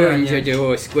looks cute. good on You ya.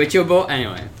 do a squishable.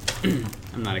 Anyway,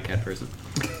 I'm not a cat person.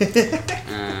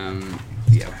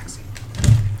 Yeah.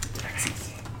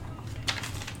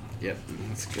 Yep,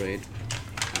 that's great.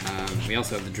 We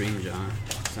also have the dream jar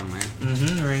somewhere.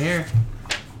 Mm-hmm, right here.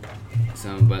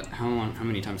 So, but how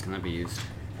many times can that be used?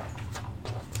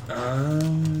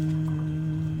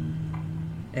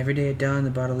 Every day at dawn, the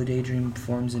bodily daydream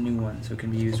forms a new one, so it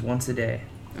can be used once a day.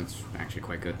 That's actually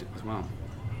quite good as well.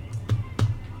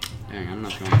 Dang, I'm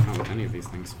not going to part with any of these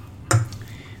things.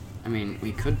 I mean,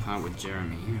 we could part with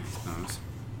Jeremy, I suppose.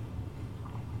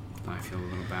 But I feel a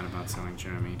little bad about selling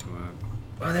Jeremy to a...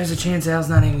 Well, there's a chance Al's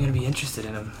not even going to be interested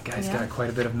in him. The guy's Yeah. got quite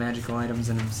a bit of magical items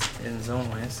in his own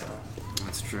way, so...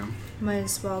 That's true. Might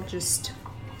as well just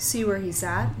see where he's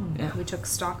at. And Yeah. We took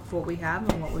stock of what we have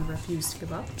and what we refused to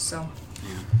give up, so...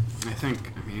 Yeah. I mean,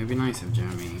 it would be nice if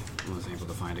Jeremy was able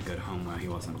to find a good home where he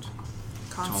wasn't...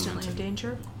 Constantly in tormented.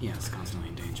 danger. Yes, constantly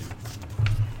in danger.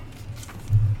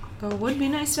 Though it would be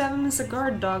nice to have him as a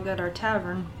guard dog at our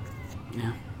tavern.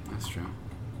 Yeah, that's true.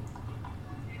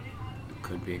 It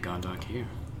could be a god dog here.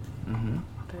 Mm-hmm.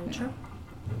 Very true.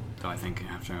 Though I think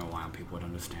after a while people would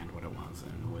understand what it was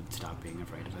and would stop being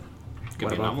afraid of it. It could What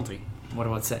be a about- novelty. What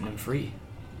about setting him free?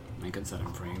 They could set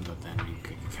him free, but then he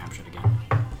could get captured again.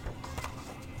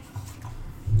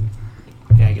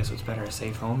 Yeah, I guess what's better, a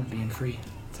safe home or being free?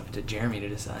 It's up to Jeremy to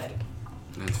decide.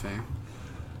 That's fair.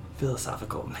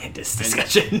 Philosophical mantis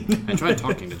discussion. I tried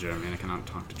talking to Jeremy and I cannot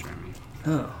talk to Jeremy.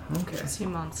 Oh, okay. Is he a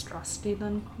monstrosity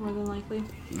then, more than likely?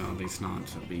 No, at least not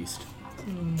a beast.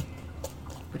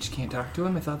 But you can't talk to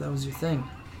him? I thought that was your thing.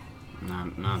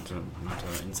 Not to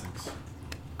insects.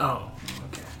 Oh,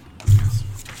 okay. Yes.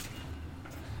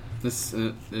 This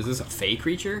is this a fey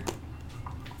creature?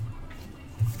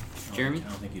 Jeremy? I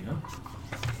don't think you know.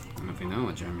 I don't know if we know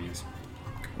what Jeremy is.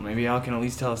 Well, maybe Al can at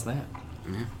least tell us that.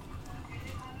 Yeah.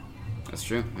 That's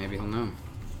true. Maybe he'll know.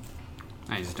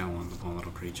 I just don't want the poor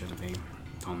little creature to be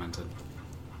tormented.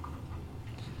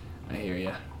 I hear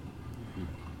ya.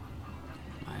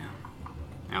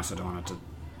 I also don't want it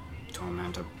to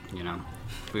torment a, you know.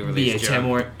 We Be release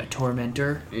Jeremy. a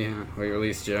tormentor. Yeah, we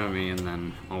release Jeremy and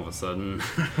then all of a sudden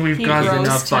We've He caused grows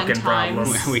enough 10 fucking times.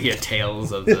 problems. we get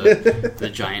tales of the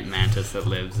giant mantis that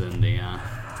lives in the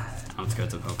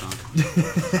outskirts of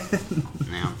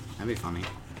Hokok. Yeah, that'd be funny.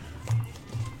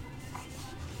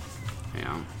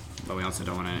 Yeah, but we also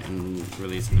don't want to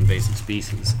release an invasive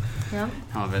species. Yeah.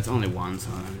 However, it's only one, so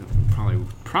it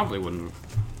probably wouldn't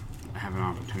have an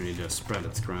opportunity to spread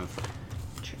its growth.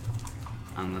 True.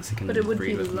 Unless it can But it would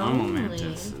breed be with normal lonely.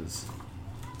 mantises.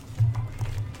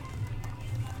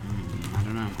 I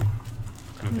don't know.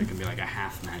 I don't know if it can be like a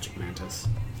half magic mantis.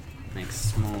 Make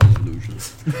small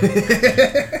illusions.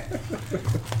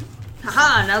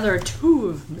 Haha, now there are two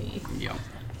of me. Yep.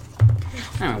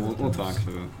 Anyway, we'll talk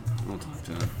to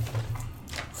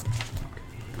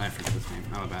I forget his name.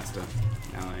 Alabasta.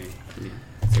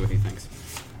 See what he thinks.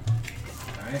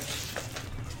 Alright.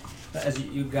 As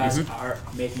you guys are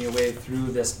making your way through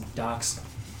this docks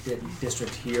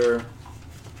district here,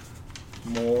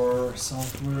 more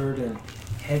southward and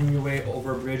heading your way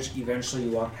over a bridge, eventually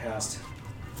you walk past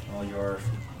all your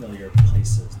familiar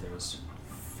places. There's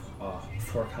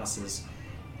Forecast's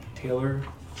tailor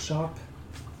shop.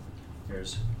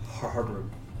 There's Harbor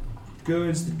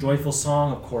Goods. The Joyful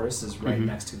Song, of course, is right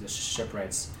next to the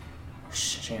shipwright's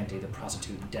shanty, the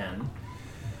prostitute den.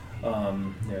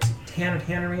 There's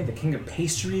Tannery, the King of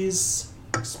Pastries,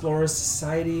 Explorers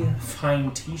Society,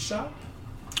 Fine Tea Shop.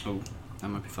 Oh, that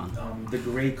might be fun. The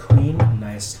Grey Queen, a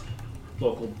nice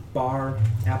local bar.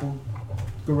 Apple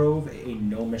Grove, a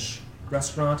gnomish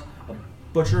restaurant. A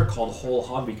butcher called Whole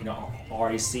Hog. We can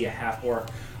already see a half-orc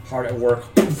hard at work.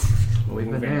 Well, we've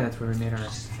been there. That's where we made our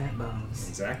fat bones.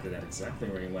 Exactly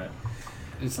where he went.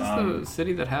 Is this the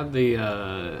city that had the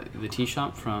tea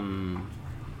shop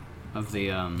of the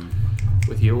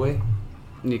With your way?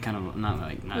 the kind of not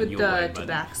With your the way, but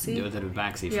tabaxi? the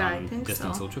tabaxi Yeah, I from think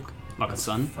Distant so. Seljuk, like a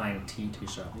sun. Fine tea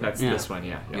shop. Yeah. That's Yeah. this one,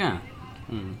 yeah. Yeah.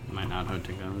 Might not hurt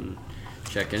to go and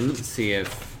check in, see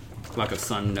if Luck of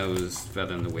Sun knows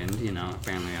Feather in the Wind, you know.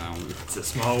 Apparently, It's a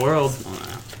small world.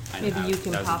 Maybe you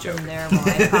can that was a pop joke. in there while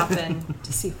I pop in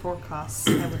to see forecasts.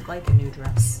 I would like a new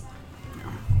dress.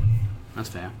 That's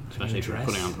fair, especially if you're dress?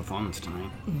 putting on performance tonight.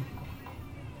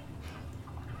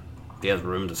 He has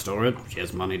room to store it. She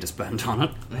has money to spend on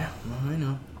it. Yeah, well, I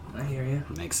know. I hear you.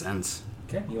 Makes sense.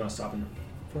 Okay, you want to stop in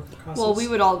Forecast? Well, we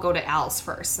would all go to Al's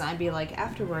first, and I'd be like,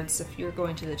 afterwards, if you're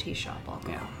going to the tea shop, I'll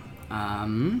go. Yeah.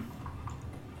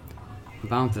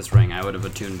 About this ring, I would have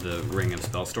attuned the ring of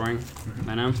spell storing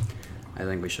by now. I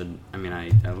think we should. I mean,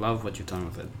 I love what you've done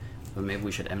with it, but maybe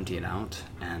we should empty it out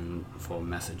and for a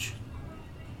message,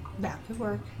 That could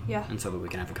work. Yeah, and so that we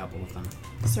can have a couple of them.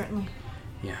 certainly.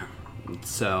 Yeah.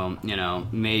 So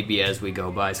maybe as we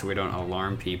go by, so we don't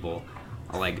alarm people,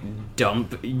 I'll like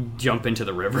jump into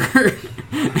the river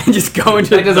and just go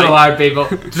into. That doesn't alarm people.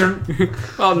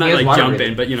 Well, not You guys like water jump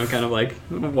breathing. in, but kind of like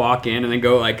walk in and then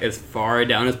go like as far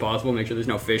down as possible, make sure there's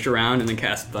no fish around, and then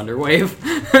cast Thunder Wave.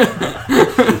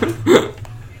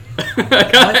 What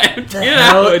the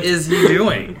hell is he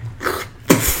doing?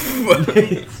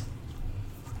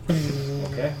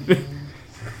 Okay.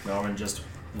 Norman just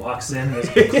walks in, his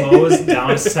clothes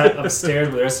down a set upstairs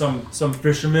where there's some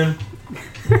fishermen.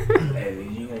 Hey,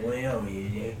 you gonna win over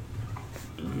here?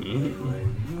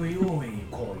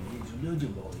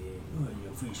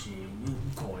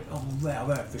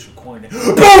 Fish a coin.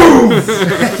 Boom!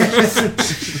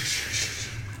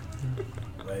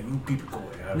 You keep it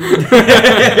going.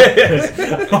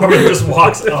 Norman just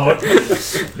walks out.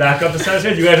 Back up to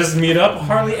Sunshine. You guys just meet up.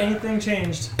 Hardly anything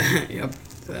changed. Yep.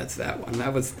 So that's that one.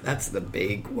 That's the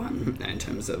big one in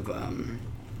terms of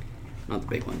not the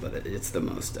big one, but it's the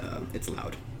most it's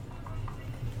loud.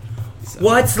 So,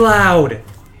 What's loud?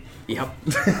 Yep.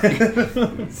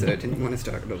 So I didn't want to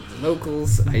start with the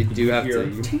locals. I do have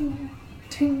to. Ting,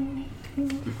 ting,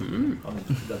 ting.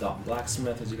 The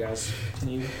blacksmith as you guys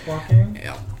continue walking.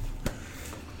 Yeah.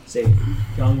 It's a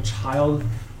young child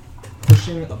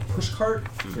pushing a pushcart.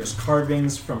 There's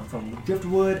carvings from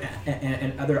driftwood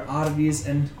and other oddities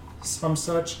and some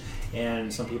such.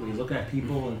 And some people, he's looking at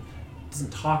people and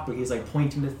doesn't talk, but he's like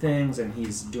pointing to things and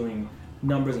he's doing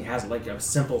numbers. He has like a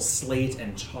simple slate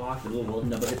and chalk, a little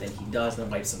number that he does, and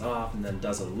then wipes it off, and then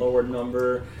does a lower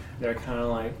number. They're kind of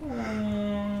like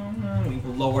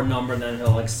lower number, and then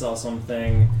he'll like sell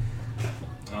something.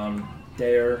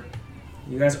 There,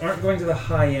 you guys aren't going to the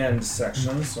high end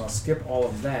section, so I'll skip all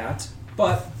of that.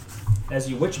 But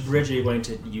which bridge are you going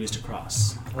to use to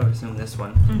cross? I would assume this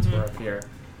one. We're up here.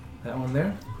 That one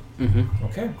there. Mm-hmm.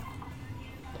 Okay.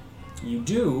 You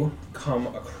do come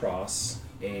across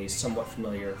a somewhat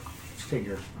familiar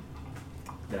figure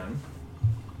then.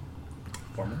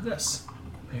 Form of this.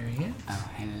 Marianne? Oh,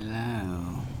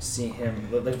 hello. See him,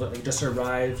 he just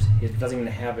arrived. He doesn't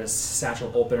even have his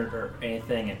satchel open or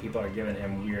anything, and people are giving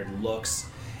him weird looks.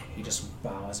 He just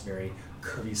bows very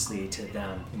courteously to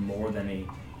them, more than a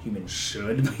human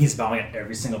should. But he's bowing at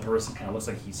every single person. Kind of looks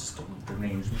like he's just a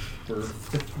deranged bird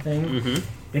thing. Mm-hmm.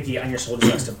 Mickey, on your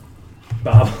shoulders has to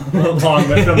bob along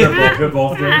with them. They're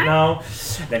both doing it now.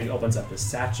 Then he opens up his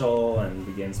satchel and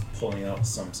begins pulling out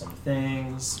some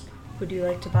things. Would you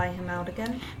like to buy him out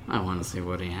again? I want to see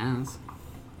what he has.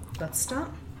 Let's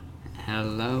stop.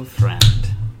 Hello,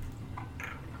 friend.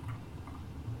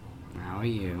 How are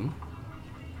you?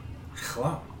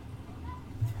 Hello.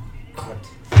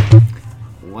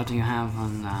 What do you have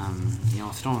on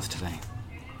your stores today?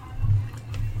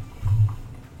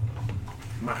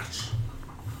 Much.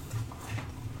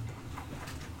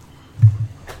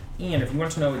 And if you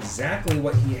want to know exactly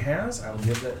what he has, I will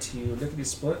give that to you lickety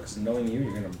split, because knowing you,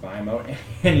 you're going to buy him out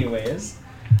anyways.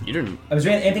 You didn't. Is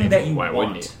there anything that you Why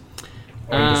want? wouldn't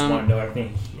Or you just want to know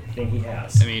everything he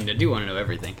has? I mean, I do want to know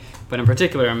everything, but in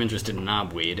particular, I'm interested in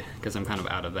knobweed because I'm kind of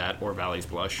out of that, or Valley's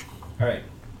Blush. All right.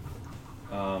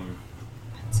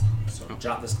 So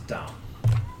jot this down.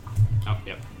 Oh,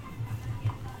 yep.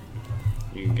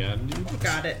 You got it.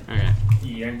 Got it. Okay.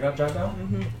 You ain't got jot down?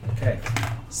 Mm-hmm. Okay.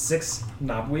 6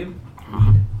 knobweed.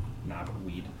 Uh-huh.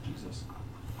 Knobweed. Jesus.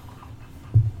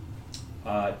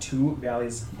 2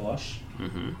 Valley's Blush.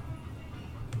 Mm-hmm.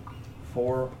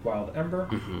 4 Wild Ember.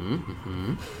 Mm-hmm.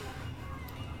 Mm-hmm.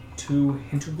 2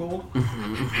 Hintergold.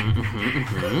 Mm-hmm.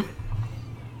 Mm-hmm.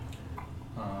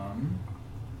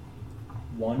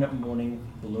 1 Morning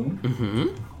Bloom.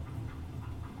 Mm-hmm.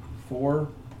 4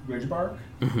 Ridge Bark.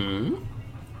 Mm-hmm.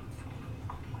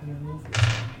 And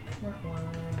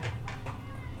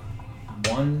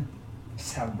 1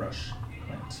 Sagebrush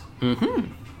plant.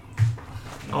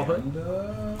 Mm-hmm. All And,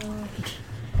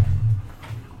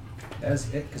 that's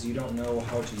it, because you don't know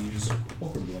how to use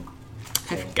Ochre Bloom.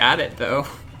 I've got it though.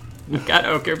 I've got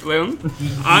Ochre Bloom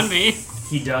on me.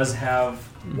 He does have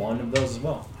 1 of those as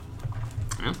well.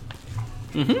 Yeah.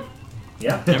 Mm-hmm.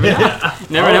 Yeah. Never know.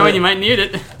 Never know when you might need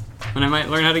it. When I might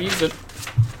learn how to use it.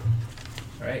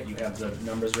 Alright, you have the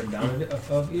numbers written down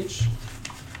of each.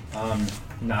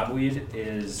 Knobweed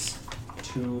is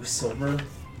 2 silver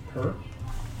per.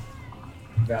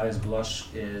 Valley's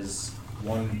Blush is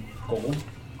 1 gold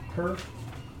per.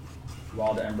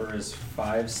 Wild Ember is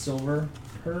 5 silver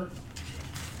per.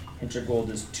 Hintergold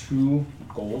is 2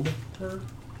 gold per.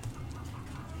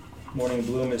 Morning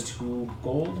Bloom is 2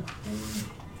 gold.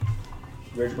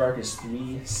 Ridge Bark is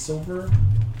 3 silver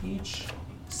each.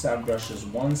 Sagebrush is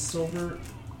 1 silver.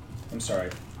 I'm sorry,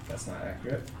 that's not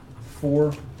accurate.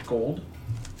 4 gold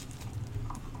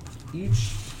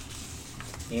each.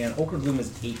 And Ochre Bloom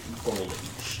is 8 gold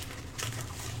each.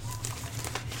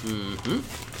 Mm-hmm.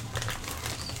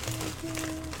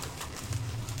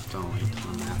 Don't wait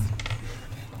on that.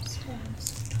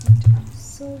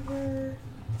 Silver.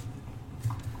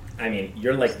 I mean,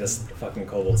 you're like this fucking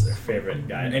kobold's favorite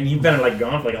guy, and you've been like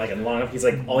gone for like long enough. He's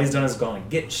like all he's done is gone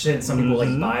and get shit. And some people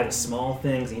like buy the small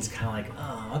things, and he's kind of like,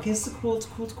 oh, okay, it's cool.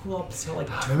 I'll sell like.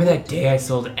 Remember that day I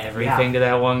sold everything to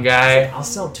that one guy? I'll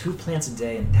sell 2 plants a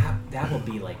day, and that will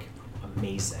be like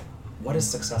amazing. What is a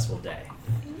successful day?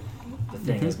 The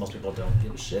thing is, most people don't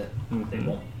give a shit. They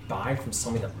won't buy from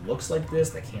somebody that looks like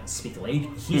this, that can't speak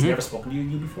language. He's never spoken to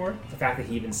you before. The fact that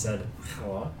he even said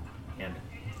hello and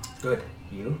good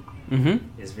you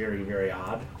is very, very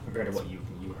odd compared to what you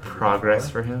heard. Progress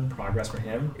for him. Progress for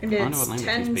him. And I wonder it's what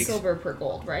language he 10 speaks. silver per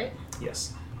gold, right?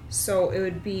 Yes. So it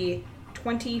would be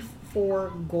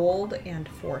 24 gold and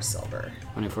 4 silver.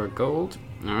 24 gold.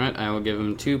 Alright, I will give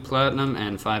him 2 platinum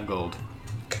and 5 gold.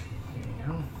 There you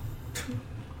go.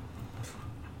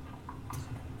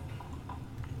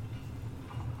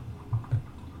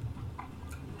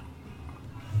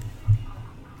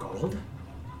 Gold?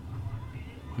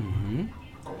 Mm-hmm.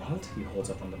 Gold? He holds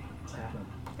up on the platinum.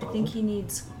 I think he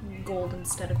needs gold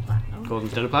instead of platinum. Gold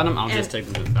instead of platinum? I'll just take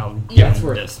the... I'll Yeah. give That's him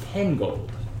worth this. 10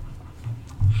 gold.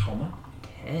 How much?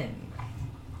 10.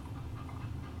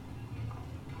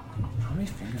 How many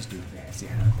fingers do he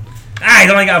have? Ah,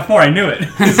 he's only got 4. I knew it.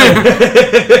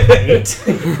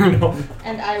 8. No.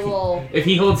 And I will... If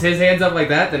he holds his hands up like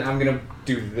that, then I'm gonna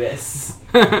do this.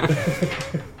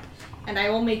 And I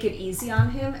will make it easy on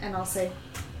him, and I'll say,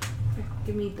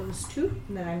 give me those 2,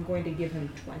 and then I'm going to give him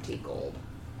 20 gold.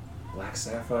 Black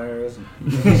sapphires.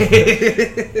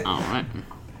 Alright.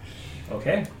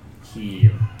 Okay.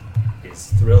 He is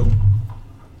thrilled.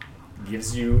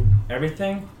 Gives you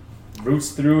everything.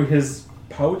 Roots through his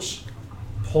pouch.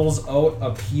 Pulls out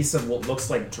a piece of what looks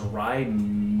like dry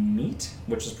meat,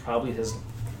 which is probably his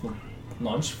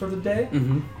lunch for the day.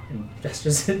 Mm-hmm. And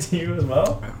gestures it to you as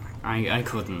well. I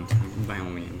couldn't, by all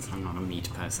means. I'm not a meat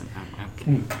person.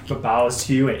 But bows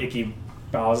to you, and Icky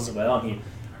bows as well, and he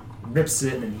rips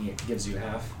it, and then he gives you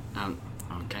half.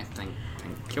 Okay, thank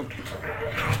you.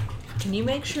 Can you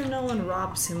make sure no one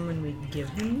robs him when we give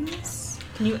him this?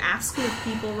 Can you ask him if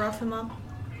people rough him up?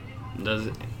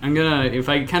 If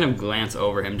I kind of glance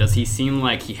over him, does he seem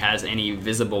like he has any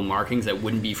visible markings that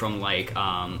wouldn't be from like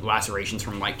lacerations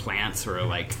from like plants or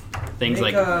like things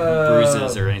Make like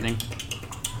bruises or anything?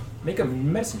 Make a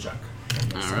medicine check.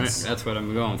 Alright, that's what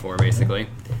I'm going for basically.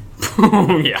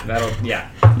 Yeah.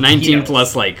 Yeah. 19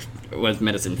 plus like, what's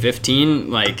medicine? 15?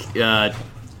 Like,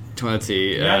 let's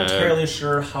see. You're not entirely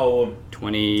sure how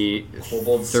 20,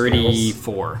 kobold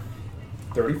 34.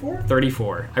 34?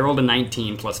 34. I rolled a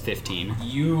 19 plus 15.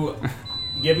 You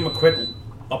give him a quick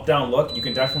up-down look. You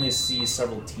can definitely see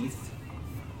several teeth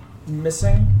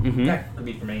missing. Mhm. That could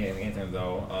be from anything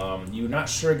though. You're not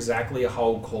sure exactly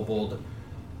how kobold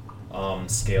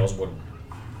scales would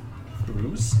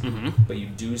bruise, but you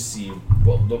do see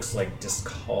what looks like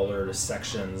discolored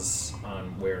sections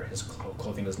on where his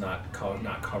clothing does not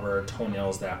cover,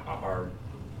 toenails that are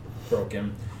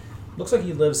broken. Looks like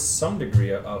he lives some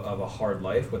degree of a hard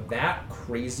life. With that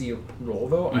crazy roll,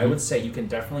 though, I would say you can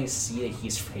definitely see that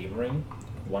he's favoring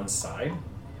one side.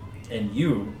 And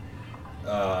you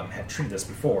have treated this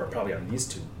before, probably on these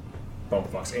 2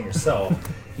 bumblefucks and yourself.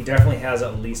 He definitely has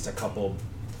at least a couple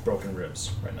broken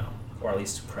ribs right now, or at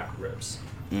least cracked ribs.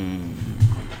 Alright,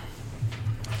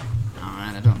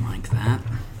 I don't like that.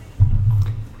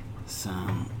 So,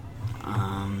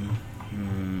 I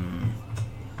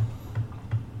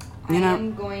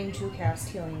am going to cast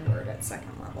Healing Word at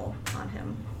 2nd level on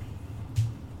him.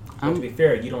 But to be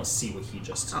fair, you don't see what he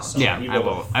just saw. yeah, He I He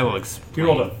will explain.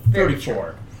 rolled a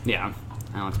 34. Yeah,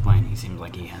 I'll explain. He seems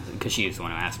like he has it, because she was the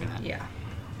one who asked me that. Yeah.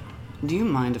 Do you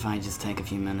mind if I just take a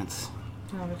few minutes?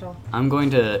 Not at all. I'm going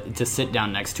to sit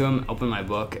down next to him, open my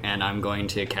book, and I'm going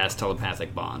to cast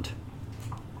Telepathic Bond.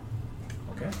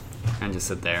 Okay. And just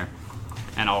sit there.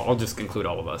 And I'll just include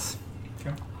all of us.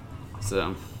 Okay.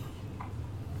 So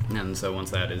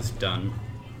once that is done,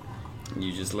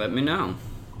 you just let me know.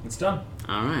 It's done.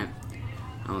 Alright.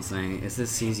 I'll say, is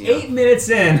this easy? 8 minutes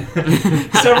in,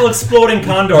 several exploding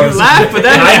condors. You laugh, but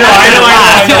then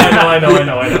I know.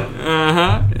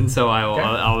 Uh-huh. And so Okay.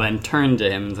 I'll then turn to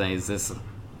him and say, is this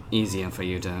easier for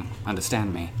you to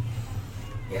understand me?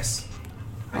 Yes,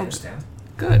 I understand.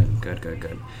 Good.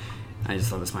 I just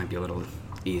thought this might be a little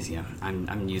easier.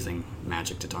 I'm using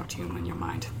magic to talk to you in your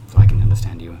mind, so I can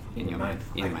understand you in your mind.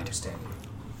 In I your mind. understand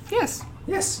you. Yes.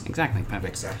 Yes. Exactly. Perfect.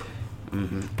 Exactly.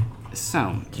 Mm-hmm.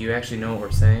 So, Do you actually know what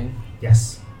we're saying?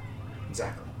 Yes.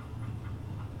 Exactly.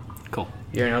 cool.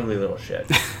 You're an ugly little shit.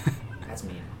 That's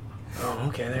mean. Oh,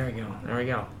 okay, there we go. There we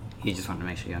go. He just wanted to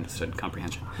make sure you understood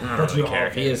comprehension. I don't But really you care.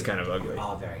 all He is kind of ugly. You're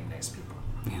all very nice people.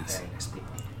 Yes. Very nice people.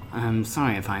 I'm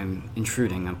sorry if I'm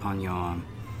intruding upon your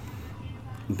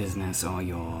business or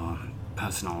your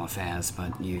personal affairs,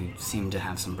 but you seem to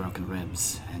have some broken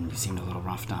ribs and you seemed a little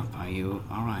roughed up. Are you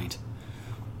alright?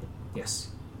 Yes.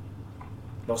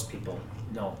 Most people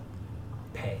no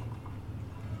pay.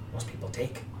 Most people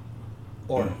take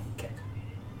or kick.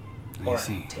 I Or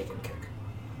see. take and kick.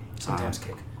 Sometimes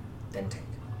kick, then take.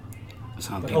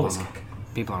 So But people, always kick.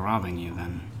 people are robbing you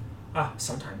then.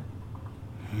 Sometime.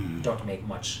 Don't make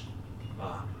much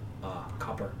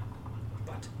copper,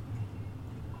 but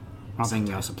Robbing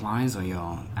your supplies or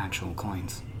your actual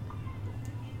coins?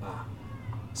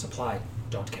 supply,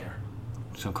 don't care.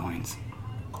 So coins.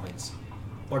 Coins.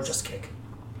 Or just kick.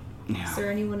 Yeah. Is there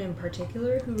anyone in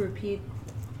particular who Is there a repeat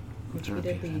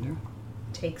repeatedly offender?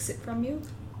 takes it from you?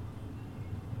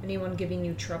 Anyone giving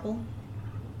you trouble?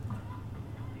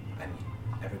 I mean,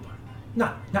 everyone.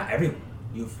 Not everyone.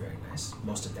 You're very nice.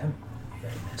 Most of them,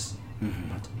 very nice.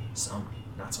 But some,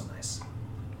 not so nice.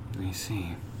 I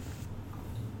see.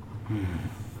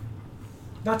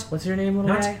 Not What's your name, little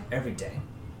not guy? every day.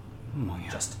 Oh, yeah.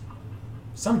 Just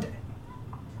someday.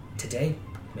 Today,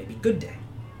 maybe good day.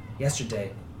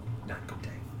 Yesterday, not good day.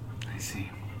 I see.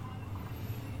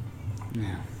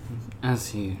 Yeah. As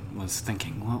he was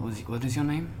thinking, what is your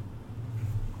name?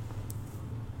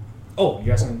 Oh,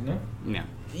 you asking no? Yeah.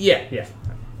 Yeah.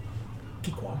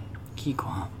 Kikwa.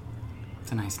 Kikwa.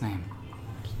 It's a nice name.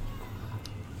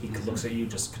 He looks at you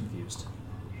just confused.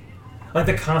 Like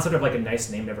the concept of like a nice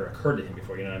name never occurred to him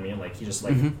before, you know what I mean? Like he just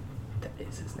like That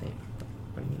is his name.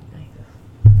 What do you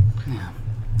mean, Yeah.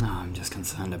 No, I'm just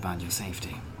concerned about your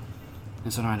safety.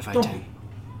 Is it alright if I Don't take? be.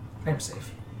 I am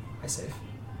safe. I safe.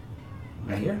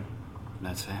 Right here,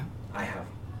 That's fair. I have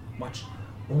much.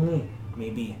 Only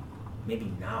maybe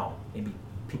now, maybe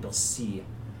people see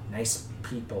nice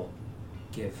people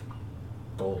give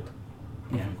gold.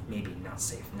 And maybe not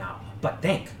safe now. But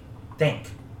think.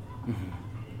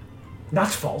 Not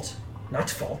fault.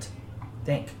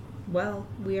 Think. Well,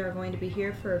 we are going to be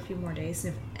here for a few more days,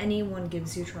 and if anyone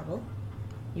gives you trouble,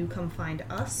 you come find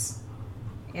us,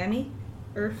 Annie,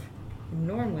 Urf, and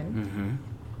Norwin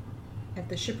at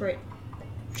the shipwright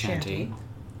shanty.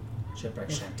 Shipwreck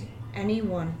If shanty.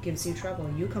 anyone gives you trouble,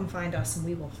 you come find us and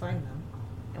we will find them,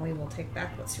 and we will take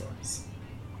back what's yours.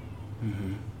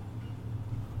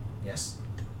 Yes.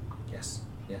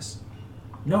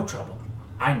 No trouble.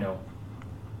 I know.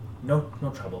 No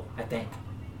trouble. I think.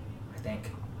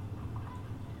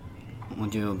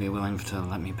 Would you be willing to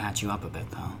let me patch you up a bit,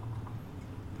 though?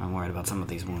 I'm worried about some of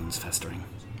these wounds festering.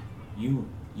 You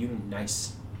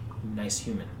nice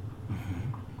human.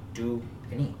 Do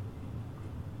any.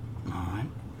 Alright.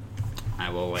 I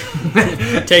will,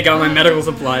 take out my medical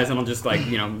supplies and I'll just,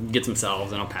 get some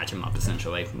salves and I'll patch him up,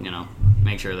 essentially.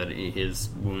 Make sure that his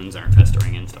wounds aren't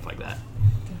festering and stuff like that.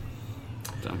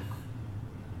 So.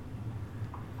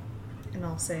 And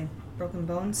I'll say, broken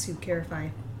bones, you care if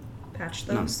I patch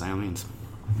No, those? by all means.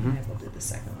 I will do the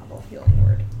second level healing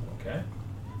word. Okay.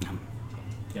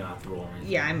 You don't have to roll or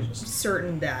anything. Yeah, I'm Just-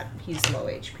 certain that he's low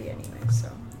HP anyway, so.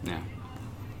 Yeah.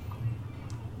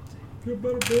 You're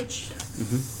better, bitch.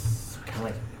 Kind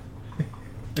of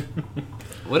like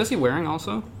What is he wearing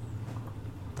also?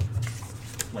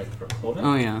 for clothing.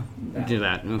 Oh, yeah. That. Do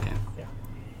that. Okay. Yeah.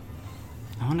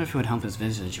 I wonder if it would help his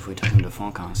visage if we took him to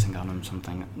forecast and got him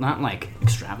something, not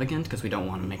extravagant, because we don't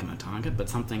want to make him a target, but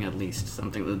something at least,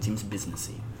 something that seems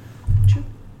businessy. True.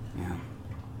 Yeah.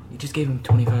 You just gave him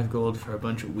 25 gold for a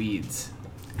bunch of weeds.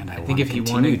 And I think want if to he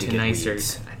continue wanted to to get nicer,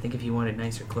 weeds, I think if he wanted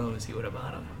nicer clothes, he would have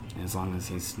bought them. as long as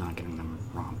he's not getting them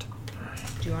robbed.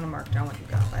 Do you want to mark down what you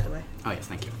got, by the way? Oh, yes,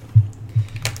 thank you.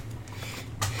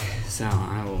 So,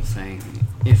 I will say,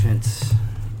 if it's,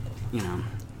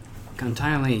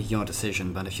 entirely your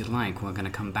decision, but if you'd like, we're going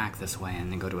to come back this way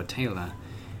and then go to a tailor.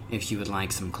 If you would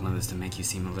like some clothes to make you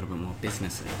seem a little bit more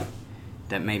businessy,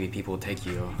 that maybe people will take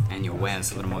you and your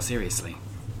wares a little more seriously.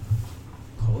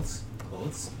 Clothes.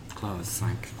 Clothes,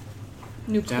 like,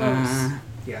 New ta-da. clothes.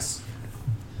 Yes.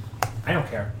 I don't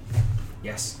care.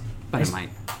 Yes. But Nice it might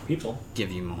people.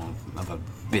 give you more of a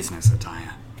business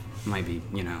attire. Might be,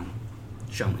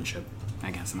 showmanship,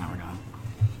 I guess, in that regard.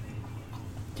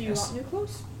 Do you Yes. want new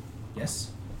clothes?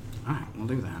 Yes. Alright, we'll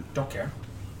do that. Don't care.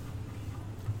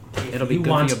 It'll be good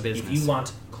for your business. If you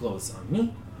want clothes on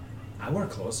me, I wear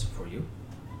clothes for you.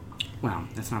 Well,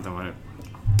 that's not the word.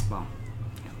 Well,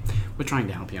 yeah. We're trying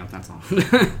to help you out, that's all.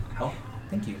 Help?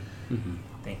 Thank you. Mm-hmm.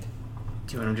 Thank you.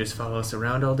 Do you want him to just follow us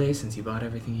around all day since he bought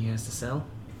everything he has to sell?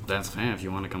 That's fair if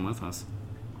you want to come with us.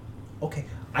 Okay,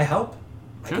 I help.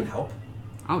 Sure. I can help.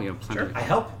 Oh, you have plenty. Sure, I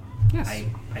help. Yes. I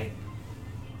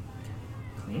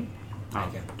clean. I Oh,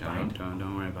 can bind.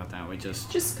 don't worry about that. We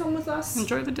Just come with us.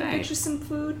 enjoy the day. Get you some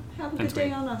food. Have a That's good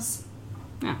day right. on us.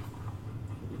 Yeah.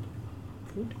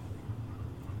 Food.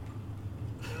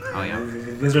 Oh yeah.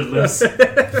 Lizard lips.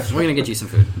 We're gonna get you some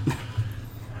food.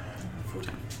 Food.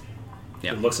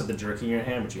 Yeah. It looks at the jerky in your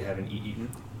hand, which you haven't eaten.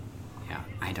 Yeah.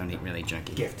 I don't eat really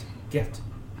jerky. Gift.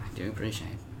 I do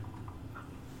appreciate.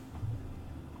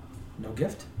 No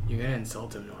gift? You're gonna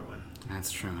insult him, Norwin.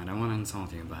 That's true. I don't want to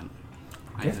insult you, but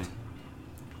I Gift? think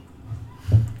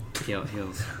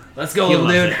he'll Let's go, He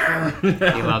little loves dude.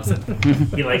 he loves it.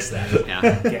 He likes that.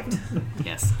 Yeah. Gift.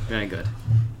 Yes. Very good.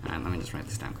 All right. Let me just write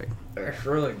this down quick. That's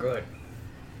really good.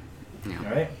 Yeah. All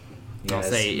right. I'll Yes,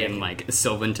 say in make- like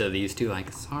Sylvan to these two,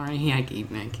 like, sorry, I keep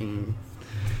making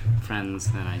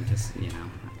friends that I just,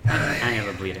 I have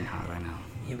a bleeding heart right now.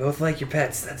 You both like your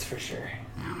pets, that's for sure.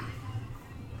 Yeah.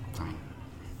 Sorry.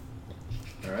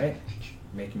 All right.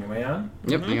 Making your way on.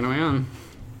 Yep, making our way on.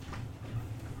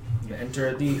 You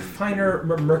enter the finer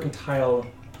mercantile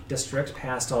district,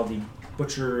 past all the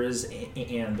butchers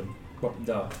and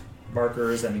the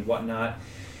barkers and the whatnot,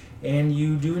 and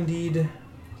you do indeed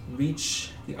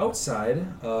reach the outside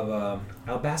of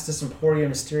Albastus Emporium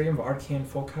Mysterium of Arcane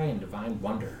Foci and Divine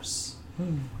Wonders.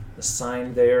 The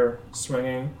sign there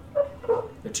swinging,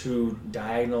 the two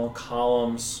diagonal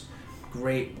columns,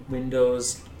 great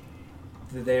windows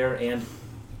there, and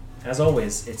as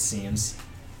always, it seems,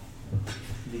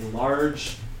 the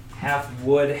large, half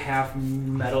wood, half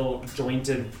metal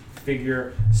jointed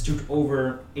figure stooped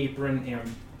over, apron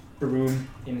and broom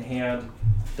in hand,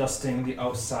 dusting the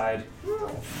outside.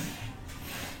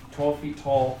 12 feet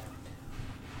tall.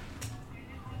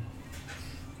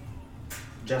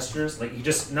 Gestures, like he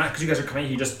just, not because you guys are coming,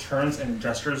 he just turns and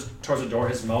gestures towards the door,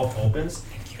 his mouth opens,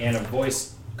 and a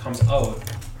voice comes out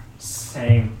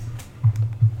saying,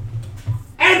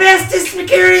 Albastus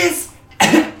Mercurius!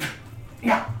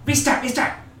 No, restart. I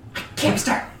can't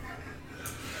restart.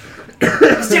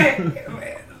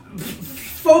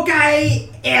 Foci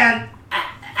and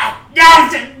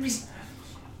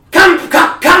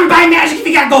come by magic if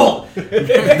you got gold.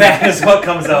 That is what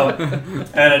comes out,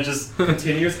 and it just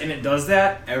continues, and it does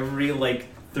that every like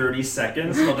 30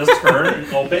 seconds. It'll just turn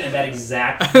and open, and that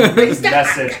exact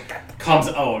message comes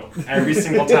out every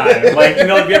single time. Like,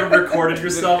 if you ever recorded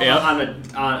yourself on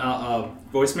a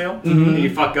voicemail and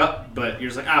you fuck up, but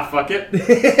you're just like, fuck it.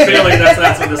 Clearly,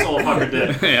 that's what this old fucker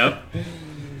did. Yep.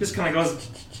 Just kind of goes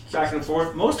back and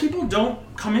forth. Most people don't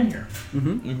come in here.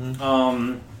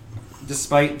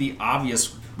 Despite the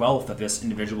obvious wealth that this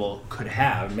individual could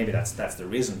have, maybe that's the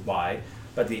reason why.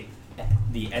 But the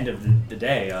end of the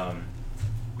day,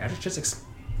 magic's just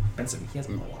expensive. He has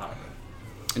a lot of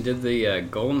it. And did the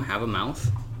golem have a mouth?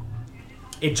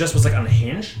 It just was like on a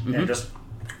hinge and it just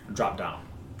dropped down.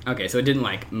 Okay, so it didn't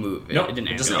like move. It didn't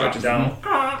it just activate. dropped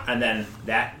down, and then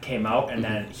that came out, and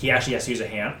then he actually has to use a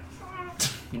hand.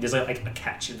 He does like a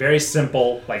catch, very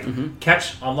simple, like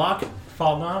catch, unlock,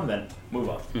 fall down, then move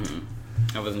up.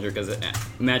 I wasn't sure because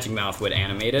Magic Mouth would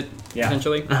animate it, Yeah.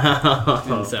 essentially.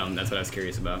 And so that's what I was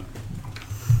curious about.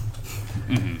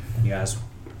 You guys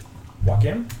walk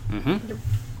in.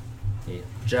 He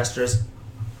gestures.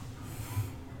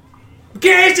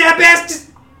 Okay, best.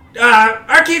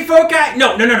 Arcane Foci.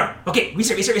 No. Okay,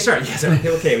 restart. Yes,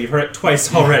 okay, we've heard it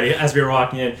twice already as we were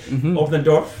walking in. Open the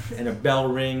door, and a bell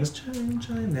rings. Chime.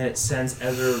 Then it sends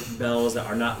other bells that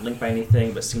are not linked by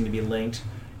anything, but seem to be linked,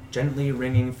 gently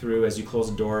ringing through as you close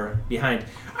the door behind.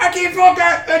 Arcane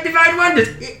Foci, Divine Wonders.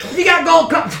 If you got gold,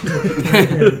 come.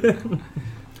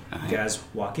 You guys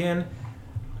walk in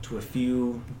to a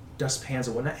few dustpans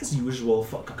and whatnot, as usual,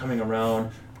 coming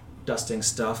around, dusting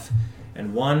stuff.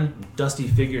 And one dusty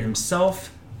figure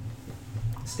himself,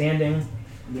 standing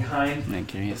behind I'm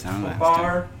curious how a that's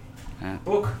bar, done.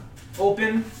 book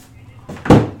open.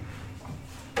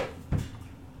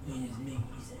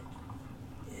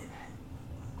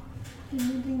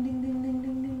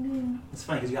 It's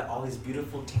funny because you got all these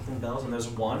beautiful tinkling bells, and there's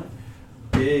one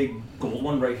big gold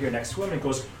one right here next to him, and it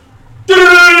goes.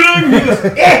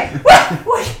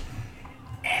 What?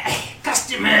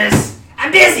 Customers,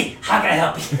 I'm busy. How can I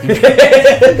help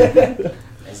you?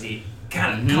 As he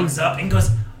kind of comes up and goes.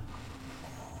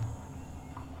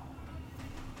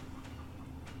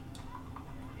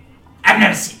 I've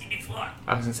never seen you before.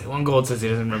 I was gonna say 1 gold says he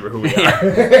doesn't remember who we are.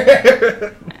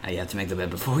 You have to make the bet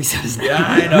before he says that. Yeah,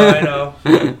 I know.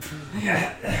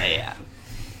 Yeah.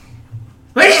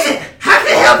 What is it? How can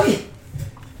I help you?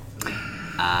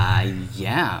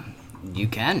 Yeah, you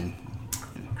can.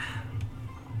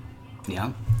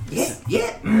 Yeah.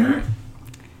 Yeah.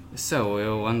 So we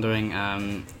were wondering.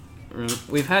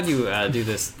 We've had you do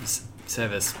this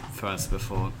service for us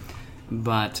before,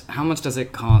 but how much does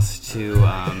it cost to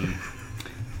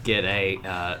get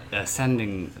a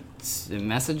sending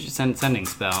sending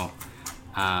spell?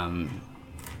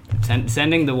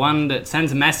 Sending the one that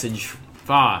sends a message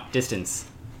far distance.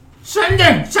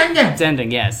 Sending.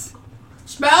 Sending, yes.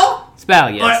 Spell? Spell,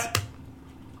 yes.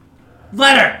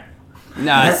 Letter.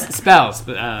 No, it's spell.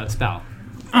 Spell.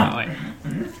 Oh, wait.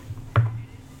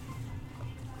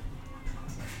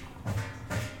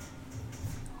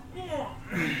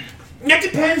 It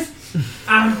depends.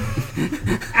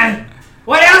 And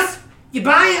what else? You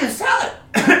buy it and sell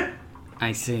it.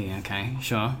 I see, okay,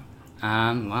 sure.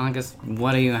 Well, I guess,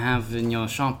 what do you have in your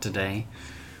shop today?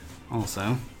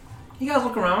 Also. You guys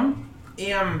look around.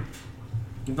 Even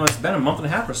though it's been a month and a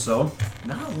half or so,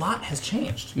 not a lot has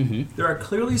changed. Mm-hmm. There are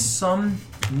clearly some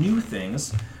new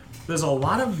things. There's a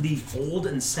lot of the old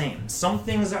and same. Some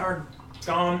things are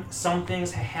gone. Some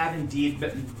things have indeed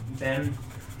been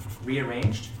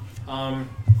rearranged.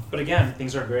 But again,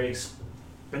 things are very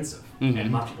expensive, and a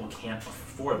lot of people can't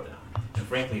afford them. And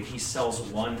frankly, if he sells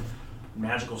one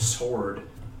magical sword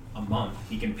a month,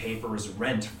 he can pay for his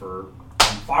rent for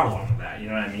far longer than that. You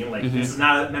know what I mean? Like this is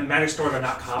not magic stores are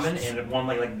not common, and one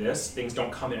like this, things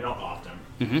don't come in and out often.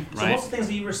 So most of the things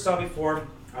that you were saw before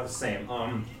are the same.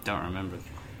 Don't remember.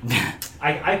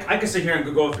 I could sit here and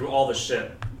go through all this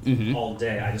shit all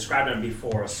day. I described him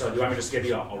before, so do you want me to just give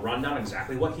you a rundown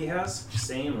exactly what he has?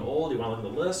 Same and old? Do you want to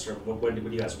look at the list, or what do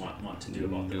you guys want to do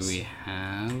about this? Do we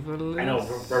have a list? I know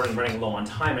we're running low on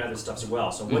time and other stuff as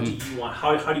well, so what do you want?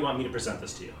 How do you want me to present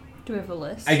this to you? Do we have a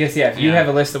list? I guess, if you have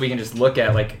a list that we can just look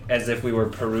at, like, as if we were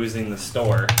perusing the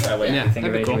store. That way, if we think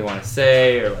of anything we want to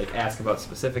say, or, like, ask about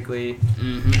specifically.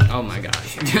 Oh my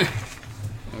gosh.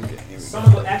 Okay, Some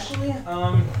of actually,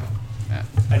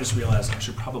 I just realized I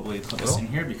should probably put this in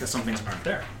here because some things aren't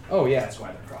there. Oh, yeah. That's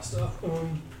why they're crossed off.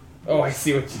 Oh, I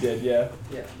see what you did, yeah.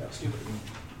 Yeah, that was stupid.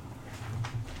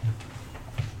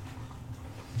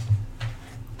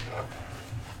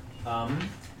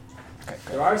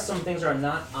 There are some things that are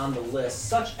not on the list,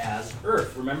 such as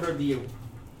Earth. Remember the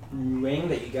ring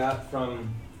that you got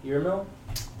from Earmill?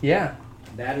 Yeah.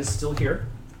 That is still here.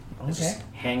 It's Okay. just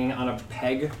hanging on a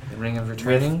peg. The Ring of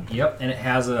Returning. Yep, and it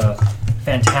has a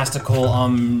fantastical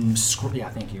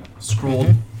thank you.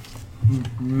 Scrolled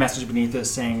message beneath it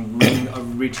saying "Ring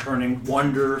of Returning,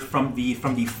 wonder from the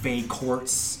Fey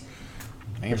courts."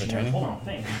 Ring of Returning? Hold on,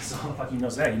 thank you. So fuck, he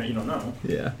knows that. You don't know.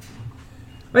 Yeah.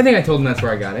 I think I told him that's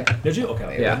where I got it. Did you?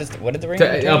 Okay. Yeah. What did the ring of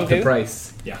Returning Up the do?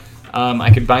 price. Yeah.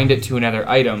 I could bind it to another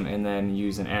item and then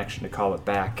use an action to call it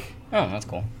back. Oh, that's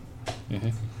cool.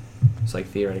 It's like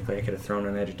theoretically I could have thrown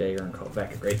a magic dagger and called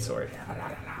back a great sword.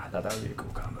 I thought that would be a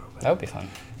cool combo. But That would be fun.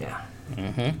 yeah.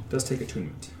 It does take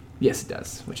attunement. Yes, it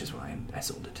does, which is why I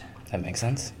sold it. That makes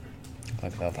sense.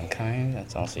 Like about unkind,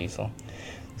 that's also useful.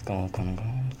 Let's go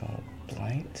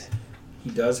blight. He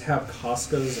does have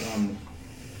Casca's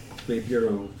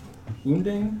rapier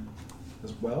wounding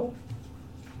as well.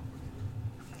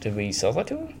 Did we sell that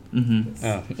to him? Mm-hmm.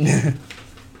 Oh. I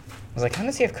was like, how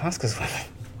does he have Casca's weapon?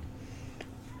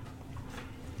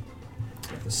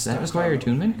 Does that require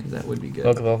attunement? Because that would be good.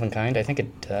 Cloak of Elvenkind? I think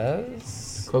it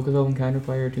does. Cloak of Elvenkind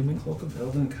require attunement? Cloak of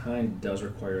Elvenkind does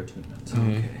require attunement.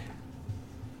 Okay.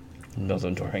 Build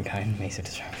of Dwarvenkind, Mace of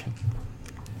Disruption.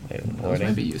 Those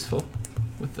might be useful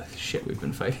with the shit we've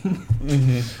been fighting.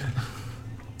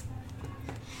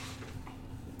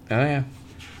 Oh, yeah.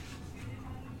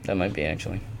 That might be,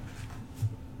 actually.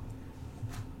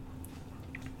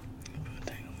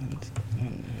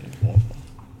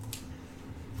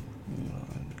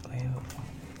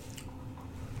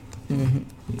 You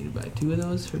need to buy 2 of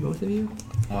those for both of you?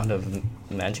 Wand of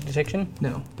Magic Detection?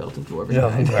 No, Belt of Dwarven. No,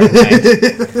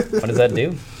 Dwarvenkind. What does that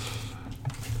do?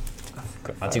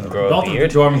 Lets you grow a Belt of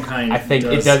beard? Dwarvenkind. I think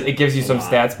it does. It gives you some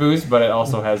lot. stats boost, but it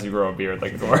also has you grow a beard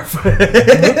like a dwarf.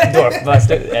 Dwarf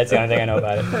Buster. That's the only thing I know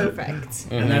about it. Perfect.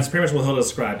 And that's pretty much what he'll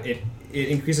describe. It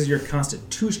increases your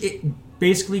constitution. It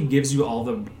basically gives you all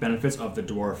the benefits of the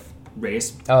dwarf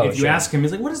race. Oh, if you sure. ask him,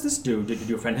 he's like, "What does this do?" Did you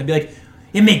do a friend? He'll be like,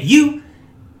 "It make you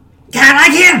kind of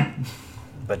like him."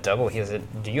 But double heals it.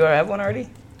 Do you have one already?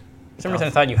 For some reason I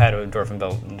thought you had a belt of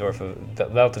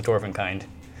Dwarvenkind.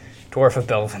 Dwarf of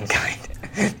Belvenkind.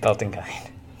 Beltenkind. I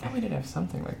thought we did have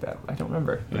something like that. I don't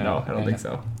remember. But no, I don't think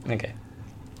so. Okay.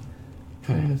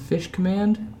 And the fish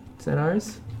command? Is that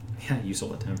ours? Yeah, you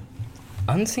sold it to him.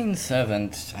 Unseen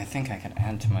Servant, I think I could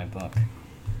add to my book.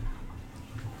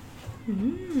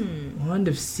 Wand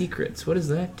of Secrets. What does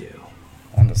that do?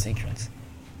 Wand of Secrets.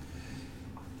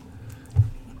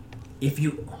 If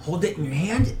you hold it in your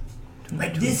hand,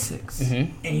 like this, 26.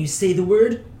 Mm-hmm. and you say the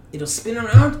word, it'll spin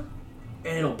around,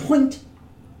 and it'll point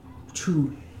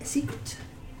to a secret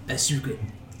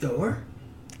door,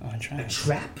 Oh, I tried. a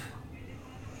trap,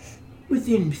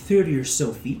 within 30 or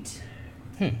so feet.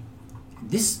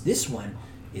 This one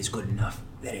is good enough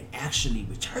that it actually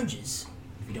recharges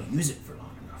if you don't use it for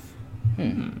long enough.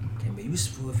 Can be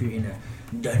useful if you're in a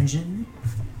dungeon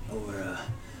or a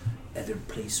other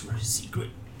place where secret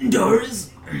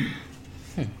doors.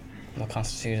 What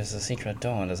constitutes a secret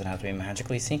door? Does it have to be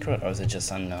magically secret, or is it just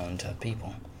unknown to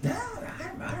people? No,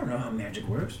 I don't know how magic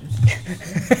works.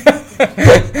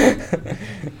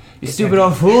 You stupid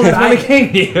old fool, that's when it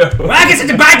came to you. Well, I guess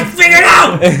it's about to figure it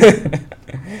out!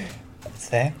 It's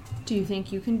there? Do you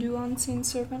think you can do Unseen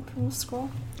Servant from the scroll?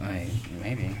 Maybe.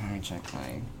 Let me check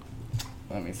my...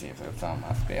 Let me see if I found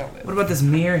my spell list. What about this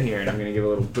mirror here? And I'm going to give a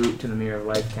little boot to the Mirror of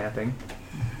Life tapping.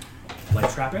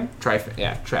 Life trapping?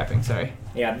 Trapping, sorry.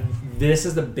 Yeah, this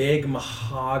is the big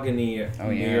mahogany Oh,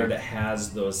 yeah. mirror that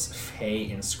has those Fey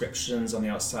inscriptions on the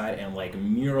outside and like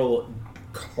mural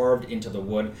carved into the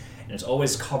wood, and it's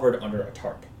always covered under a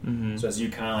tarp. Mm-hmm. So as you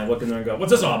kind of like look in there and go,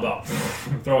 "What's this all about?"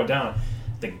 Throw it down.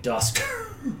 The dust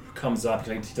comes up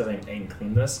because he doesn't even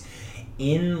clean this.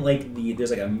 In like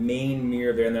there's like a main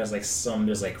mirror there, and there's like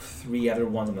 3 other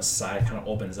ones on the side. Kind of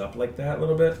opens up like that a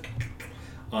little bit.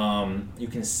 You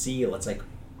can see it's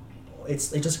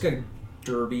just like a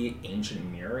dirty ancient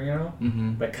mirror, you know,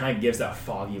 but it kind of gives that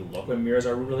foggy look when mirrors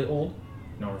are really old.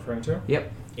 You know what I'm referring to?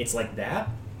 Yep. It's like that,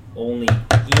 only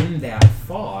in that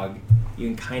fog you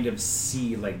can kind of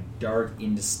see like dark,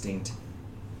 indistinct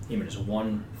images,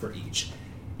 one for each.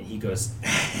 And he goes,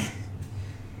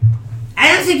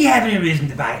 I don't think you have any reason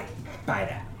to buy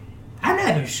that. I'm not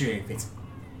even sure if it's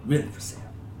really for sale.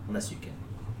 Unless you can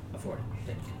afford it,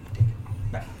 then you can take it.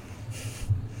 But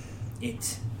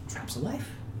it traps a life.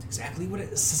 It's exactly what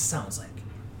it sounds like.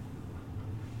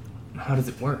 How does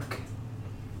it work?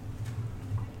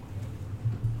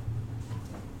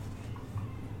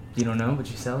 You don't know, but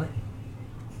you sell it?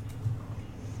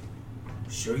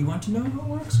 Sure you want to know how it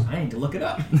works? I need to look it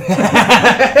up. We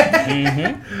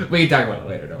can talk about it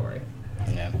later, don't worry.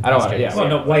 Yeah. I don't want to, yeah. Well,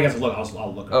 no, while you guys look,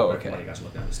 I'll look it Oh, up okay. while you guys are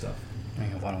looking at this stuff. I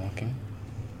have one looking.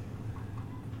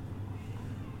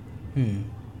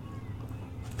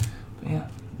 But yeah,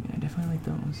 I definitely like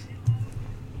those.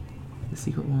 The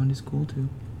secret wand is cool too.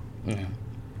 Yeah.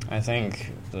 I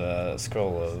think the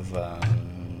scroll of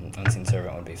Unseen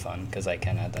Servant would be fun, because I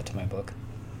can add that to my book.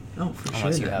 Oh, for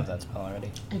Unless sure. you have that spell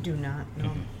already. I do not, no.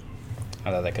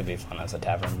 I thought that could be fun as a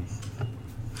tavern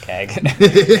gag.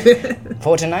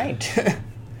 For tonight.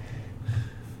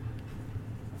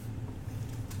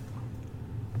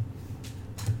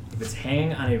 If it's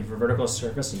hanging on a vertical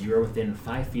surface and you are within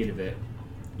 5 feet of it,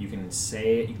 you can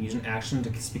use an action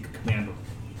to speak a command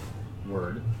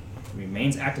word. It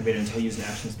remains activated until you use an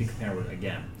action to speak a command word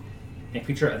again. A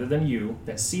creature other than you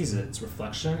that sees its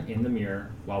reflection in the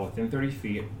mirror while within 30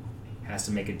 feet has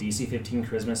to make a DC 15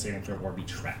 Charisma saving throw or be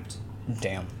trapped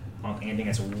Damn. on anything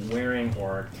it's wearing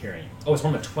or carrying. Oh, it's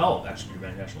one of the 12 actually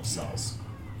dimensional cells,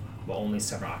 but only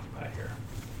 7 are occupied here.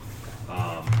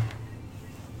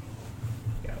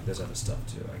 Yeah, there's other stuff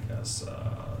too, I guess.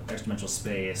 Extra-dimensional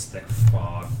space, thick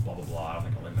fog, blah blah blah. I don't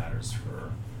think it really matters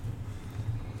for.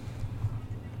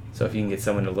 So if you can get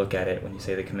someone to look at it when you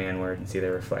say the command word and see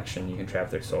their reflection, you can trap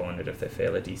their soul in it if they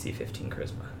fail a DC 15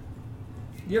 Charisma.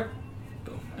 Yep.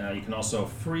 Boom. You can also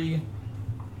free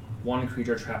one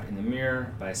creature trapped in the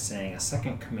mirror by saying a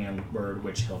second command word,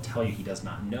 which he'll tell you he does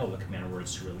not know the command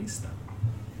words to release them.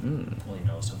 Only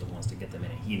knows the ones to get them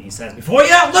in. He says, Before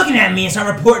you're out looking at me and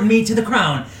start reporting me to the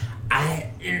crown, I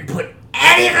didn't put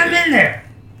any of them in there.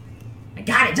 I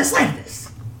got it just like this.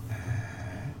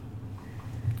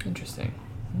 Interesting.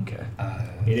 Okay.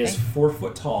 it is 4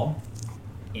 foot tall,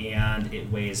 and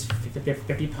it weighs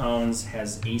 50 pounds,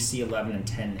 has AC 11 and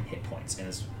 10 hit points, and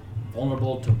is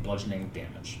vulnerable to bludgeoning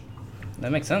damage.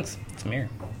 That makes sense. It's a mirror.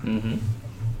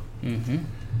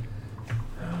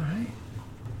 Alright.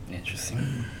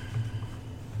 Interesting.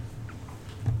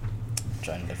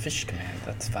 Join the fish command.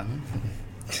 That's fun.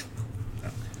 No,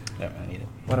 don't really need it.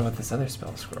 What about this other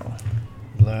spell scroll?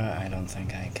 Blur, I don't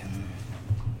think I can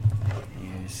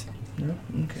use. No?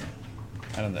 Okay.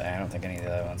 I don't think any of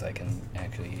the other ones I can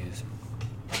actually use.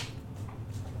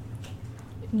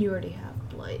 You already have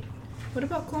Blight. What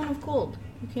about Clone of Cold?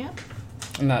 You can't?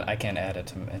 I can't add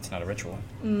it. It's not a ritual.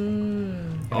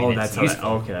 That's how that.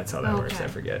 Okay, that's how that works. I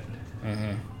forget.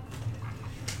 Mm-hmm.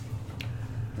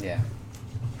 Yeah.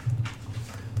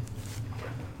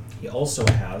 He also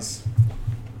has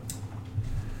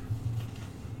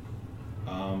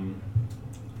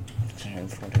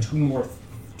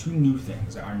two new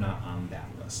things that are not on that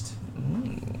list.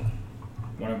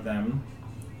 One of them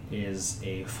is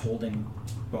a folding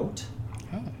boat.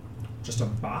 Oh. Just a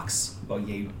box about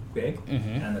yay big,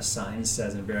 and the sign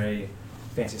says in very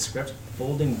fancy script,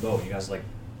 "Folding boat." You guys are like,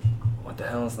 What the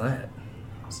hell is that?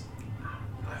 I'll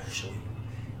show you.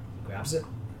 Grabs it,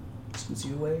 scoots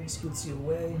you away,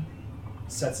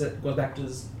 sets it, goes back to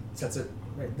sets it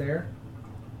right there,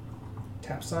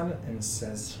 taps on it, and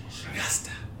says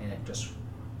Shasta, and it just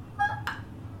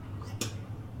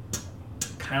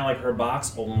kind of like her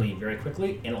box, only very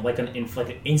quickly, and like an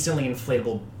instantly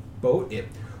inflatable boat, it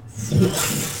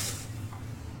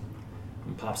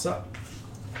and pops up.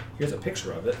 Here's a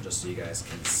picture of it, just so you guys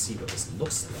can see what this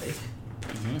looks like.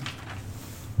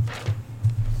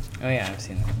 Oh yeah, I've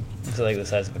seen that. It's like the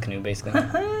size of a canoe, basically.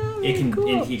 It can,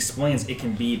 and he explains, it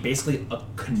can be basically a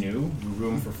canoe,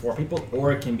 room for 4 people,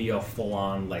 or it can be a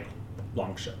full-on like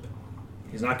long ship.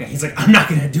 He's like, I'm not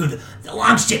gonna do the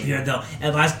long ship here though,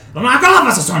 otherwise they'll knock all of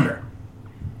us asunder.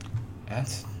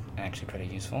 That's actually pretty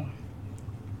useful.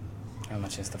 How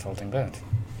much is the folding boat?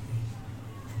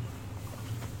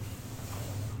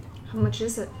 How much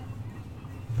is it?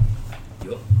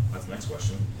 Yup, that's the next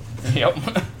question. Yep.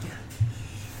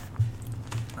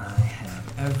 I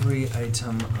have every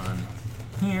item on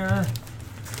here.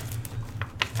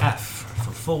 F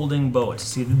for folding boat.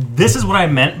 See, this is what I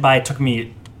meant by it took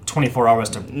me 24 hours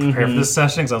to prepare for this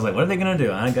session, because I was like, what are they going to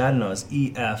do? I God knows.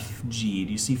 E, F, G.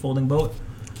 Do you see folding boat?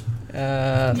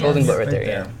 Folding boat right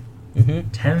there, yeah.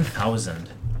 10,000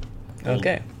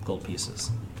 gold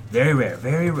pieces. Very rare,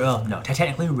 very rare. No,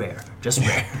 technically rare. Just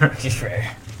rare. Just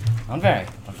rare. Not very,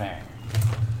 but very.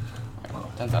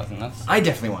 10,000, that's... I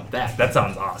definitely want that. That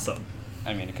sounds awesome.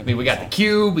 I mean, it could I be... mean, we got the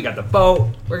cube, we got the boat.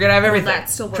 We're going to have everything. Will that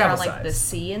still work Travel on like the size.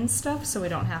 sea and stuff, so we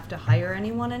don't have to hire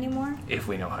anyone anymore? If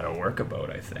we know how to work a boat,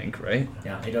 I think, right?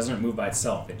 Yeah, it doesn't move by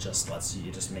itself. It just lets you.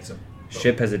 It just makes a boat.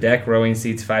 Ship has a deck, rowing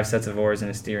seats, 5 sets of oars, and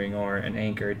a steering oar, an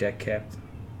anchor, deck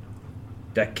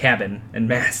cabin, and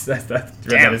mast.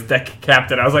 That is deck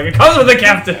captain. I was like, it comes with a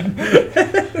captain.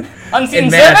 Unseen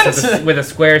and mast servant! with a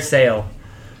square sail.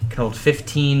 Can hold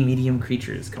 15 medium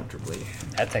creatures comfortably.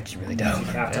 That's actually really dope. You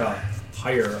have to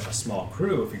hire a small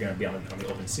crew if you're going to be on the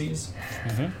open seas.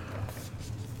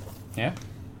 Yeah?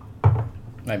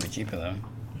 Might be cheaper, though.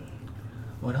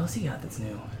 What else you got that's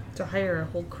new? To hire a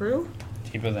whole crew?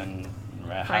 Cheaper than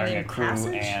hiring Finding a crew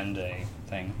passage? and a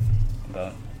thing.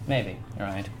 But maybe, you're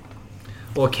right.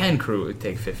 Well, can crew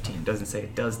take 15? It doesn't say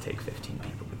it does take 15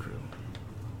 people to crew.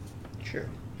 Sure.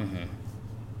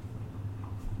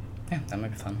 Yeah, that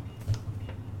might be fun.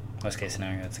 Worst case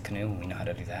scenario, it's a canoe. We know how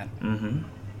to do that. I'm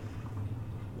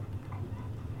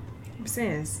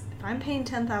saying is, if I'm paying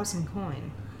 10,000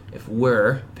 coin, If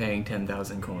we're paying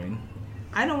 10,000 coin.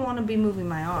 I don't want to be moving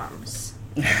my arms.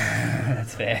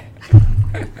 That's fair.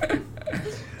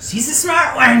 She's a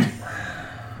smart one.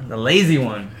 The lazy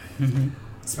one.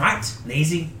 Smart,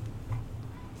 lazy.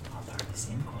 All part of the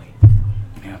same coin.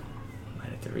 Yeah. Might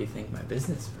have to rethink my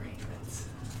business arrangements.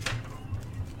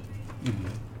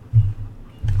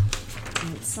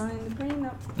 Didn't sign the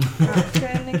prenup. Not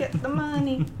gonna get the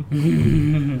money.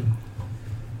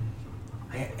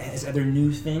 His other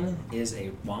new thing is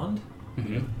a wand,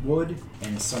 wood,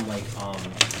 and some like it on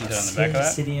the back of that?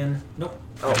 obsidian. Nope.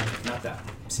 Oh, not that.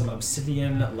 Some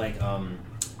obsidian like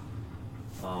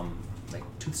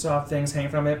tooth saw things hanging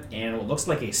from it, and what looks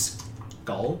like a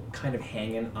skull kind of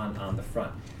hanging on the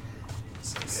front.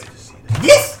 This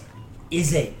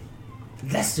is a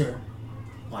lesser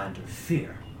wand of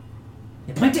fear.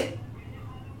 You point it,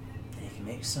 and you can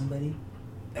make somebody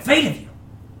afraid of you.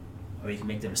 Or you can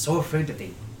make them so afraid that they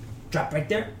drop right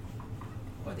there,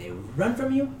 or they run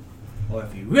from you. Or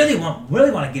if you really want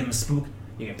to give them a spook,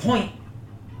 you can point,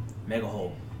 make a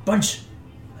whole bunch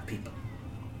of people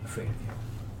afraid of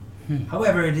you.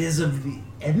 However, it is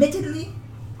admittedly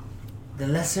the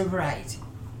lesser variety,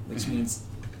 which means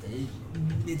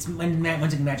it's when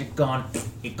magic gone,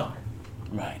 it's gone.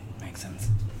 Right, makes sense.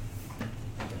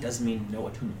 It doesn't mean no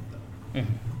attunement though.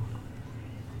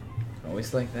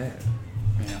 Always like that.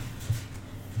 Yeah.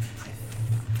 I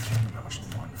can't remember how much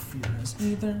one fear is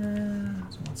either.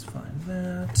 So let's find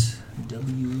that.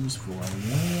 W's for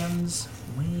lands,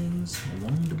 wings,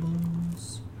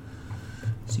 wondables.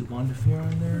 See wand of fear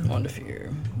on there? Wand of fear.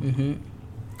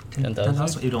 10,000?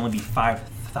 10,000? It would only be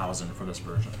 5,000 for this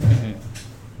version.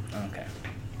 Okay.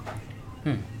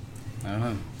 I don't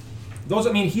know. Those,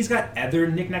 I mean, he's got other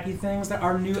knick-knacky things that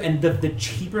are new, and the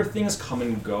cheaper things come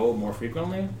and go more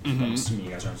frequently. Mm-hmm. I'm assuming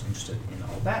you guys aren't so interested in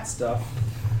all that stuff.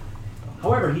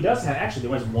 However, he does have, actually,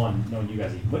 there was one known you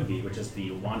guys would be, which is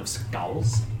the Wand of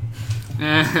Skulls.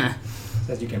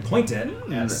 Says you can point it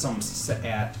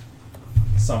at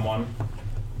someone,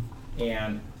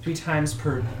 and 3 times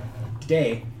per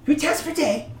day, you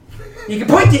can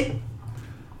point it,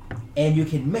 and you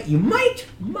can you might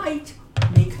make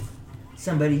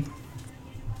somebody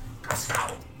pass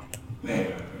out.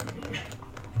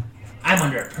 I'm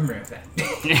under a permanent effect.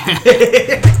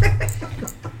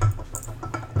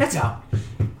 That's all.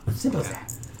 Simple as that.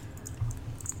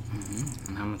 Mm-hmm.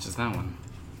 And how much is that one?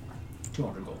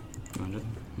 200 gold. 200?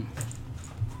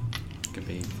 Could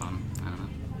be fun. I don't know.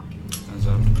 Those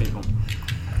are people.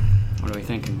 What are we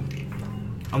thinking?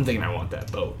 I'm thinking I want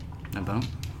that boat. A boat?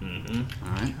 Mm-hmm.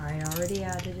 Alright. I already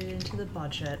added it into the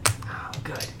budget. Oh,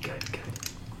 good.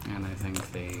 And I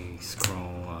think the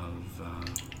scroll of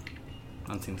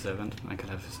Unseen Servant, I could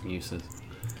have some uses.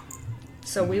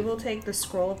 So we will take the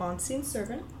Scroll of Unseen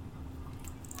Servant,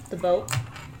 the boat,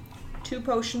 2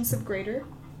 potions of Greater,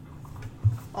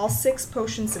 all 6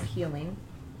 potions of healing.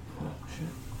 Oh, shit.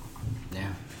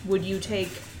 Yeah. Would you take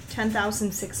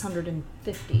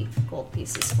 10,650 gold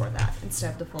pieces for that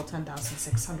instead of the full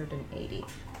 10,680?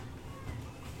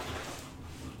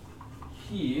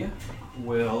 He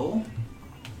will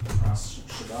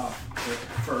shut off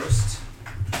first.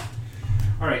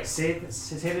 Alright, say it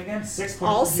again. 6 potions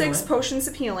All of 6 healing. potions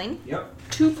of healing, Yep.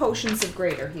 2 potions of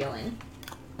Greater healing.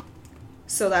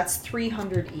 So that's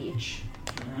 300 each.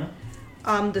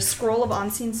 Mm-hmm. The Scroll of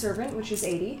Unseen Servant, which is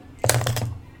 80,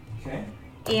 Okay.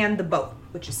 and the boat,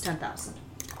 which is 10,000.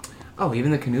 Oh, even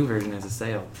the canoe version has a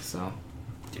sail, so.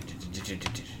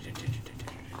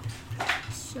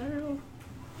 So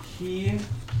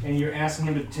And you're asking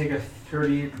him to take a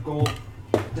 30 gold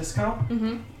discount?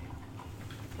 Mm-hmm.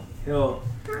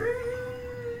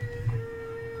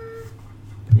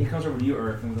 He comes over to you,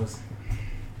 Earth, and goes,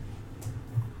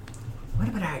 what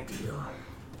about I do?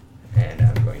 And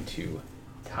I'm going to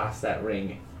toss that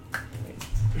ring.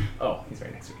 Oh, he's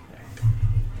right next to me. There.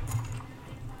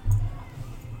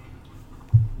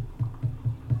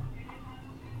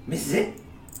 Misses it?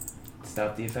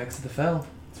 Stop the effects of the fell.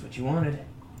 That's what you wanted.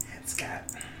 It's got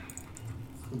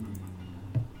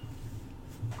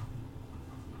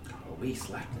a waste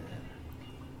left in it.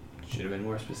 Should have been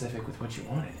more specific with what you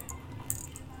wanted.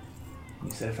 You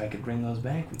said if I could bring those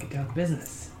back, we could talk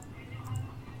business.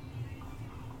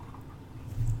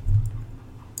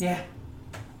 Yeah.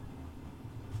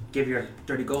 Give your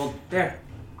 30 gold. There.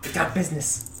 We got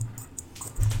business.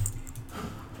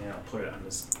 and I'll put it on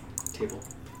this table.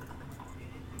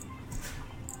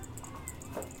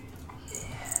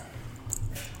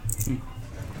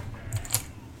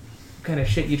 What kind of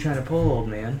shit you trying to pull, old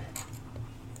man?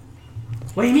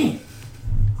 What do you mean?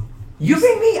 You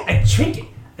bring me a trinket,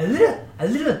 a little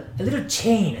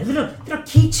chain, a little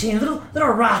keychain, a little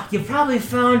rock you probably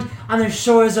found on the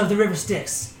shores of the River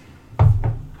Styx.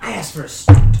 I asked for a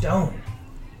stone.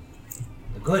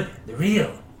 The good, the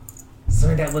real.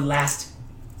 Something that would last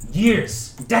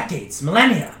years, decades,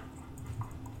 millennia.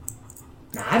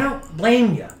 Now, I don't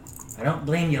blame you. I don't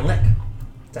blame you, lick.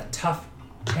 It's a tough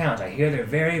challenge. I hear they're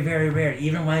very, very rare,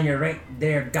 even when you're right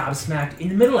there gobsmacked in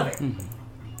the middle of it.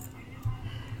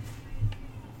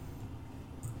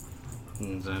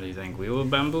 So do you think we were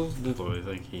bamboozled, or do you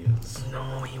think he is?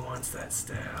 No, he wants that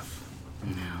staff.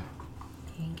 Yeah.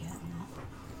 He ain't getting it.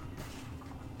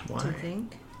 Why? Do you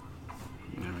think?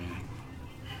 I mean,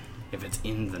 if it's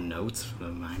in the notes for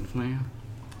the mind flayer.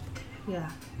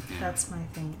 Yeah, that's my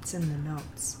thing. It's in the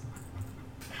notes.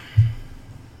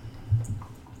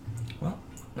 Well,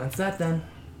 that's that then.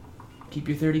 Keep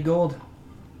your 30 gold.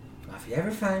 Now, if you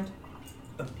ever find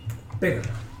a bigger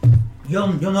one,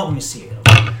 you'll know when you see it.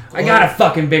 Okay? I got a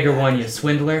fucking bigger one, you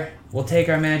swindler. We'll take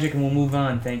our magic and we'll move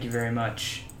on. Thank you very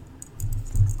much.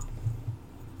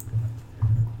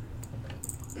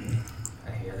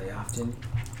 I hear they often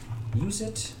use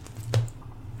it.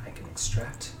 I can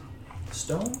extract the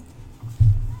stone.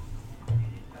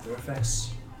 Other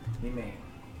effects we may.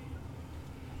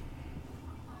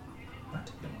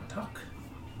 What? You don't want to talk?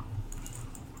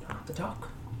 You don't have to talk.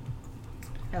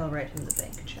 I'll write him the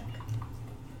bank check.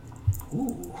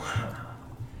 Ooh.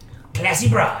 Classy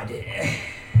broad.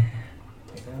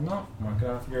 Take that amount, mark it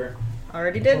off your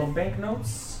Already did. little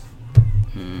banknotes.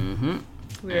 Mm-hmm.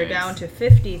 We are down to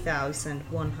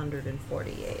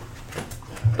 50,148.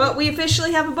 But we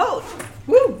officially have a boat.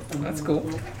 Woo! That's cool.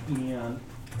 And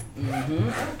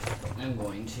Mm-hmm. I'm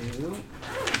going to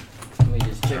Let me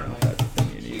just check my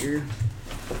thing here.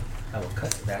 I will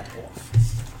cut that off.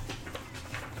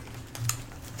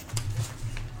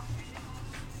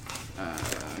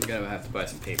 I'm gonna have to buy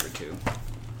some paper too.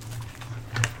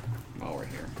 While we're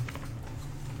here.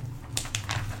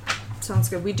 Sounds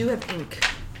good. We do have ink.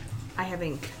 I have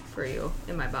ink for you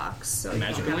in my box, so you don't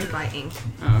Magical have ink? to buy ink.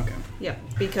 Oh, okay. Yep,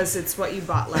 because it's what you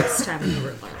bought last time you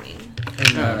were learning.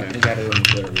 And, okay. we got it in the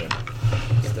clear wood.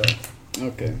 Still.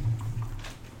 Okay.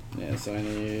 Yeah, so I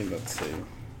need, let's see.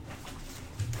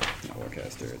 Not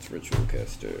Warcaster, it's Ritual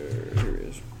Caster. Here it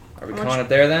is. Are we How much- calling it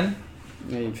there then?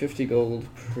 I need 50 gold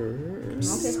per. Okay,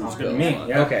 Sounds cool. good to me.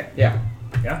 Yeah. Okay, yeah.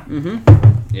 Yeah.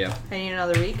 Mm-hmm. Yeah. I need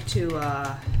another week to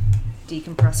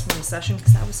decompress from the session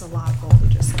because that was a lot of gold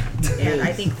just then. And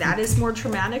I think that is more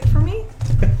traumatic for me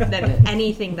than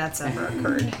anything that's ever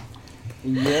occurred.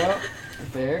 Yeah.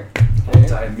 Fair. I'll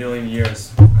die a million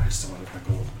years. I just don't want to get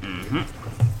my gold.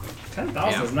 Mm-hmm.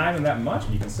 10,000 Yeah. is not even that much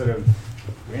when you consider the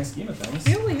grand scheme of things.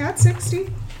 We only had 60.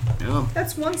 Yeah.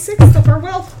 That's 1/6 of our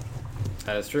wealth.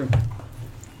 That is true.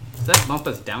 Does that bump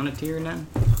us down a tier now?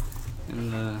 In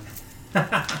the. We'll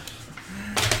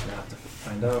have to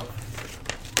find out.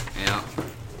 Yeah.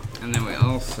 And then we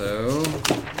also.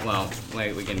 Well,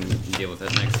 like, we can deal with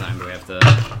it next time, but we have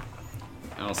to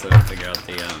also figure out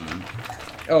the,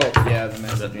 Oh, yeah, the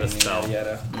message. the spell.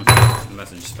 Yada. The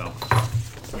message spell.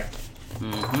 Yeah.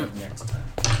 Mm-hmm. Next time.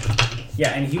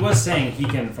 Yeah, and he was saying he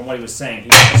can, from what he was saying, he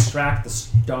can extract the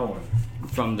stone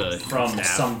From the from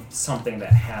staff. something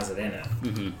that has it in it,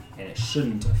 Mm-hmm. and it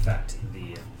shouldn't affect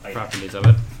the item. Properties of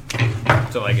it.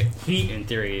 So, like, He- in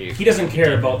theory. He doesn't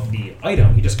care about the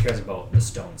item; he just cares about the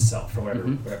stone itself for whatever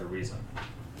Mhm. whatever reason.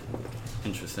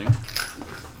 Interesting.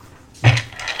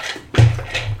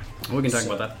 We can talk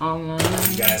about that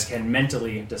online. You guys can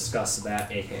mentally discuss that,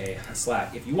 aka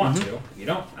Slack, if you want Mhm. to. If you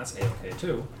don't, that's a-okay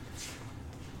too.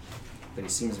 But he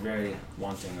seems very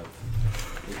wanting of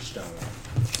which stone.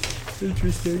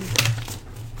 Interesting.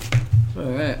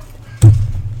 Alright.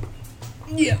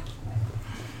 Yeah.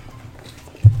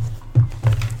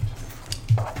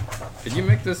 Did you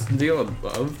make this deal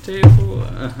above table?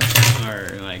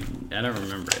 Or, like, I don't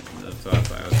remember it. That's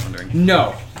why I was wondering.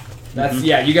 No. That's,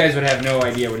 yeah, you guys would have no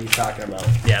idea what he's talking about.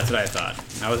 Yeah, that's what I thought.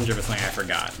 I wasn't sure if it's something I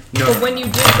forgot. But when you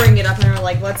did bring it up and were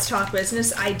like, let's talk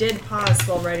business, I did pause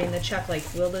while writing the check, like,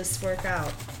 will this work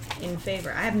out in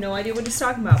favor? I have no idea what he's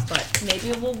talking about, but maybe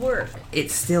it will work.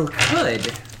 It still could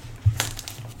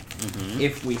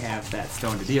if we have that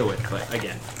stone to deal with, but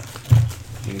again,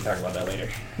 we can talk about that later.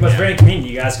 But it's very convenient.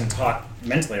 You guys can talk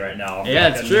mentally right now. Yeah,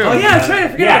 it's true. Oh, yeah, I was trying to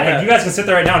figure Yeah, out that. you guys can sit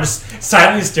there right now and just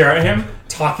silently stare at him,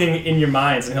 talking in your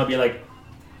minds, and he'll be like,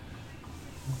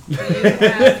 Do you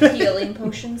have healing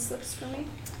potion slips for me?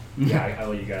 yeah, I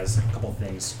owe you guys a couple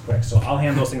things quick. So I'll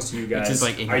hand those things to you guys. Which is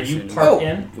like Are you ignition. parked Oh.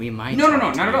 in? We might. No,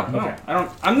 talk not at all. to No, Okay. I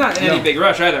don't. I'm not in No. any big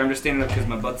rush either. I'm just standing up because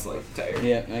my butt's like tired.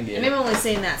 Yeah, I get And it. I'm only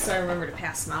saying that so I remember to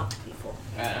pass them out to people.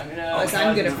 I'm Because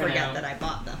I'm going to forget that I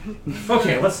bought them.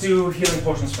 Okay, let's do healing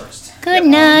potions first. Good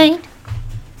night.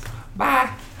 Bye.